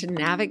taught us to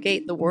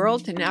navigate the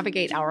world, to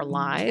navigate our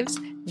lives,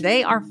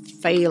 they are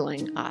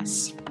failing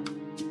us.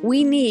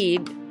 We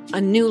need a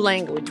new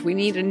language. We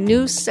need a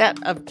new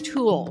set of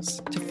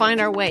tools to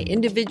find our way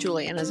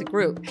individually and as a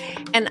group.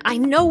 And I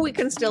know we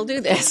can still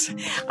do this.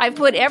 I've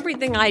put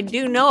everything I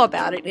do know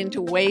about it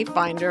into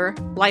Wayfinder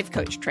life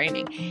coach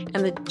training.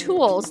 And the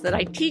tools that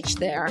I teach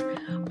there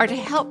are to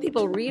help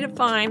people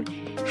redefine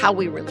how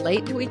we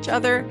relate to each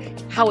other,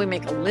 how we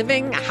make a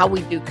living, how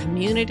we do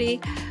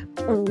community.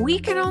 We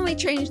can only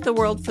change the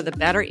world for the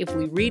better if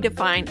we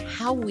redefine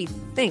how we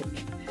think.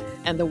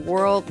 And the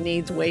world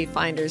needs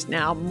Wayfinders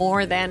now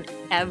more than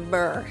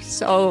ever.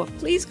 So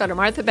please go to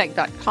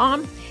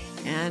marthabeck.com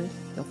and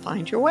you'll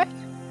find your way.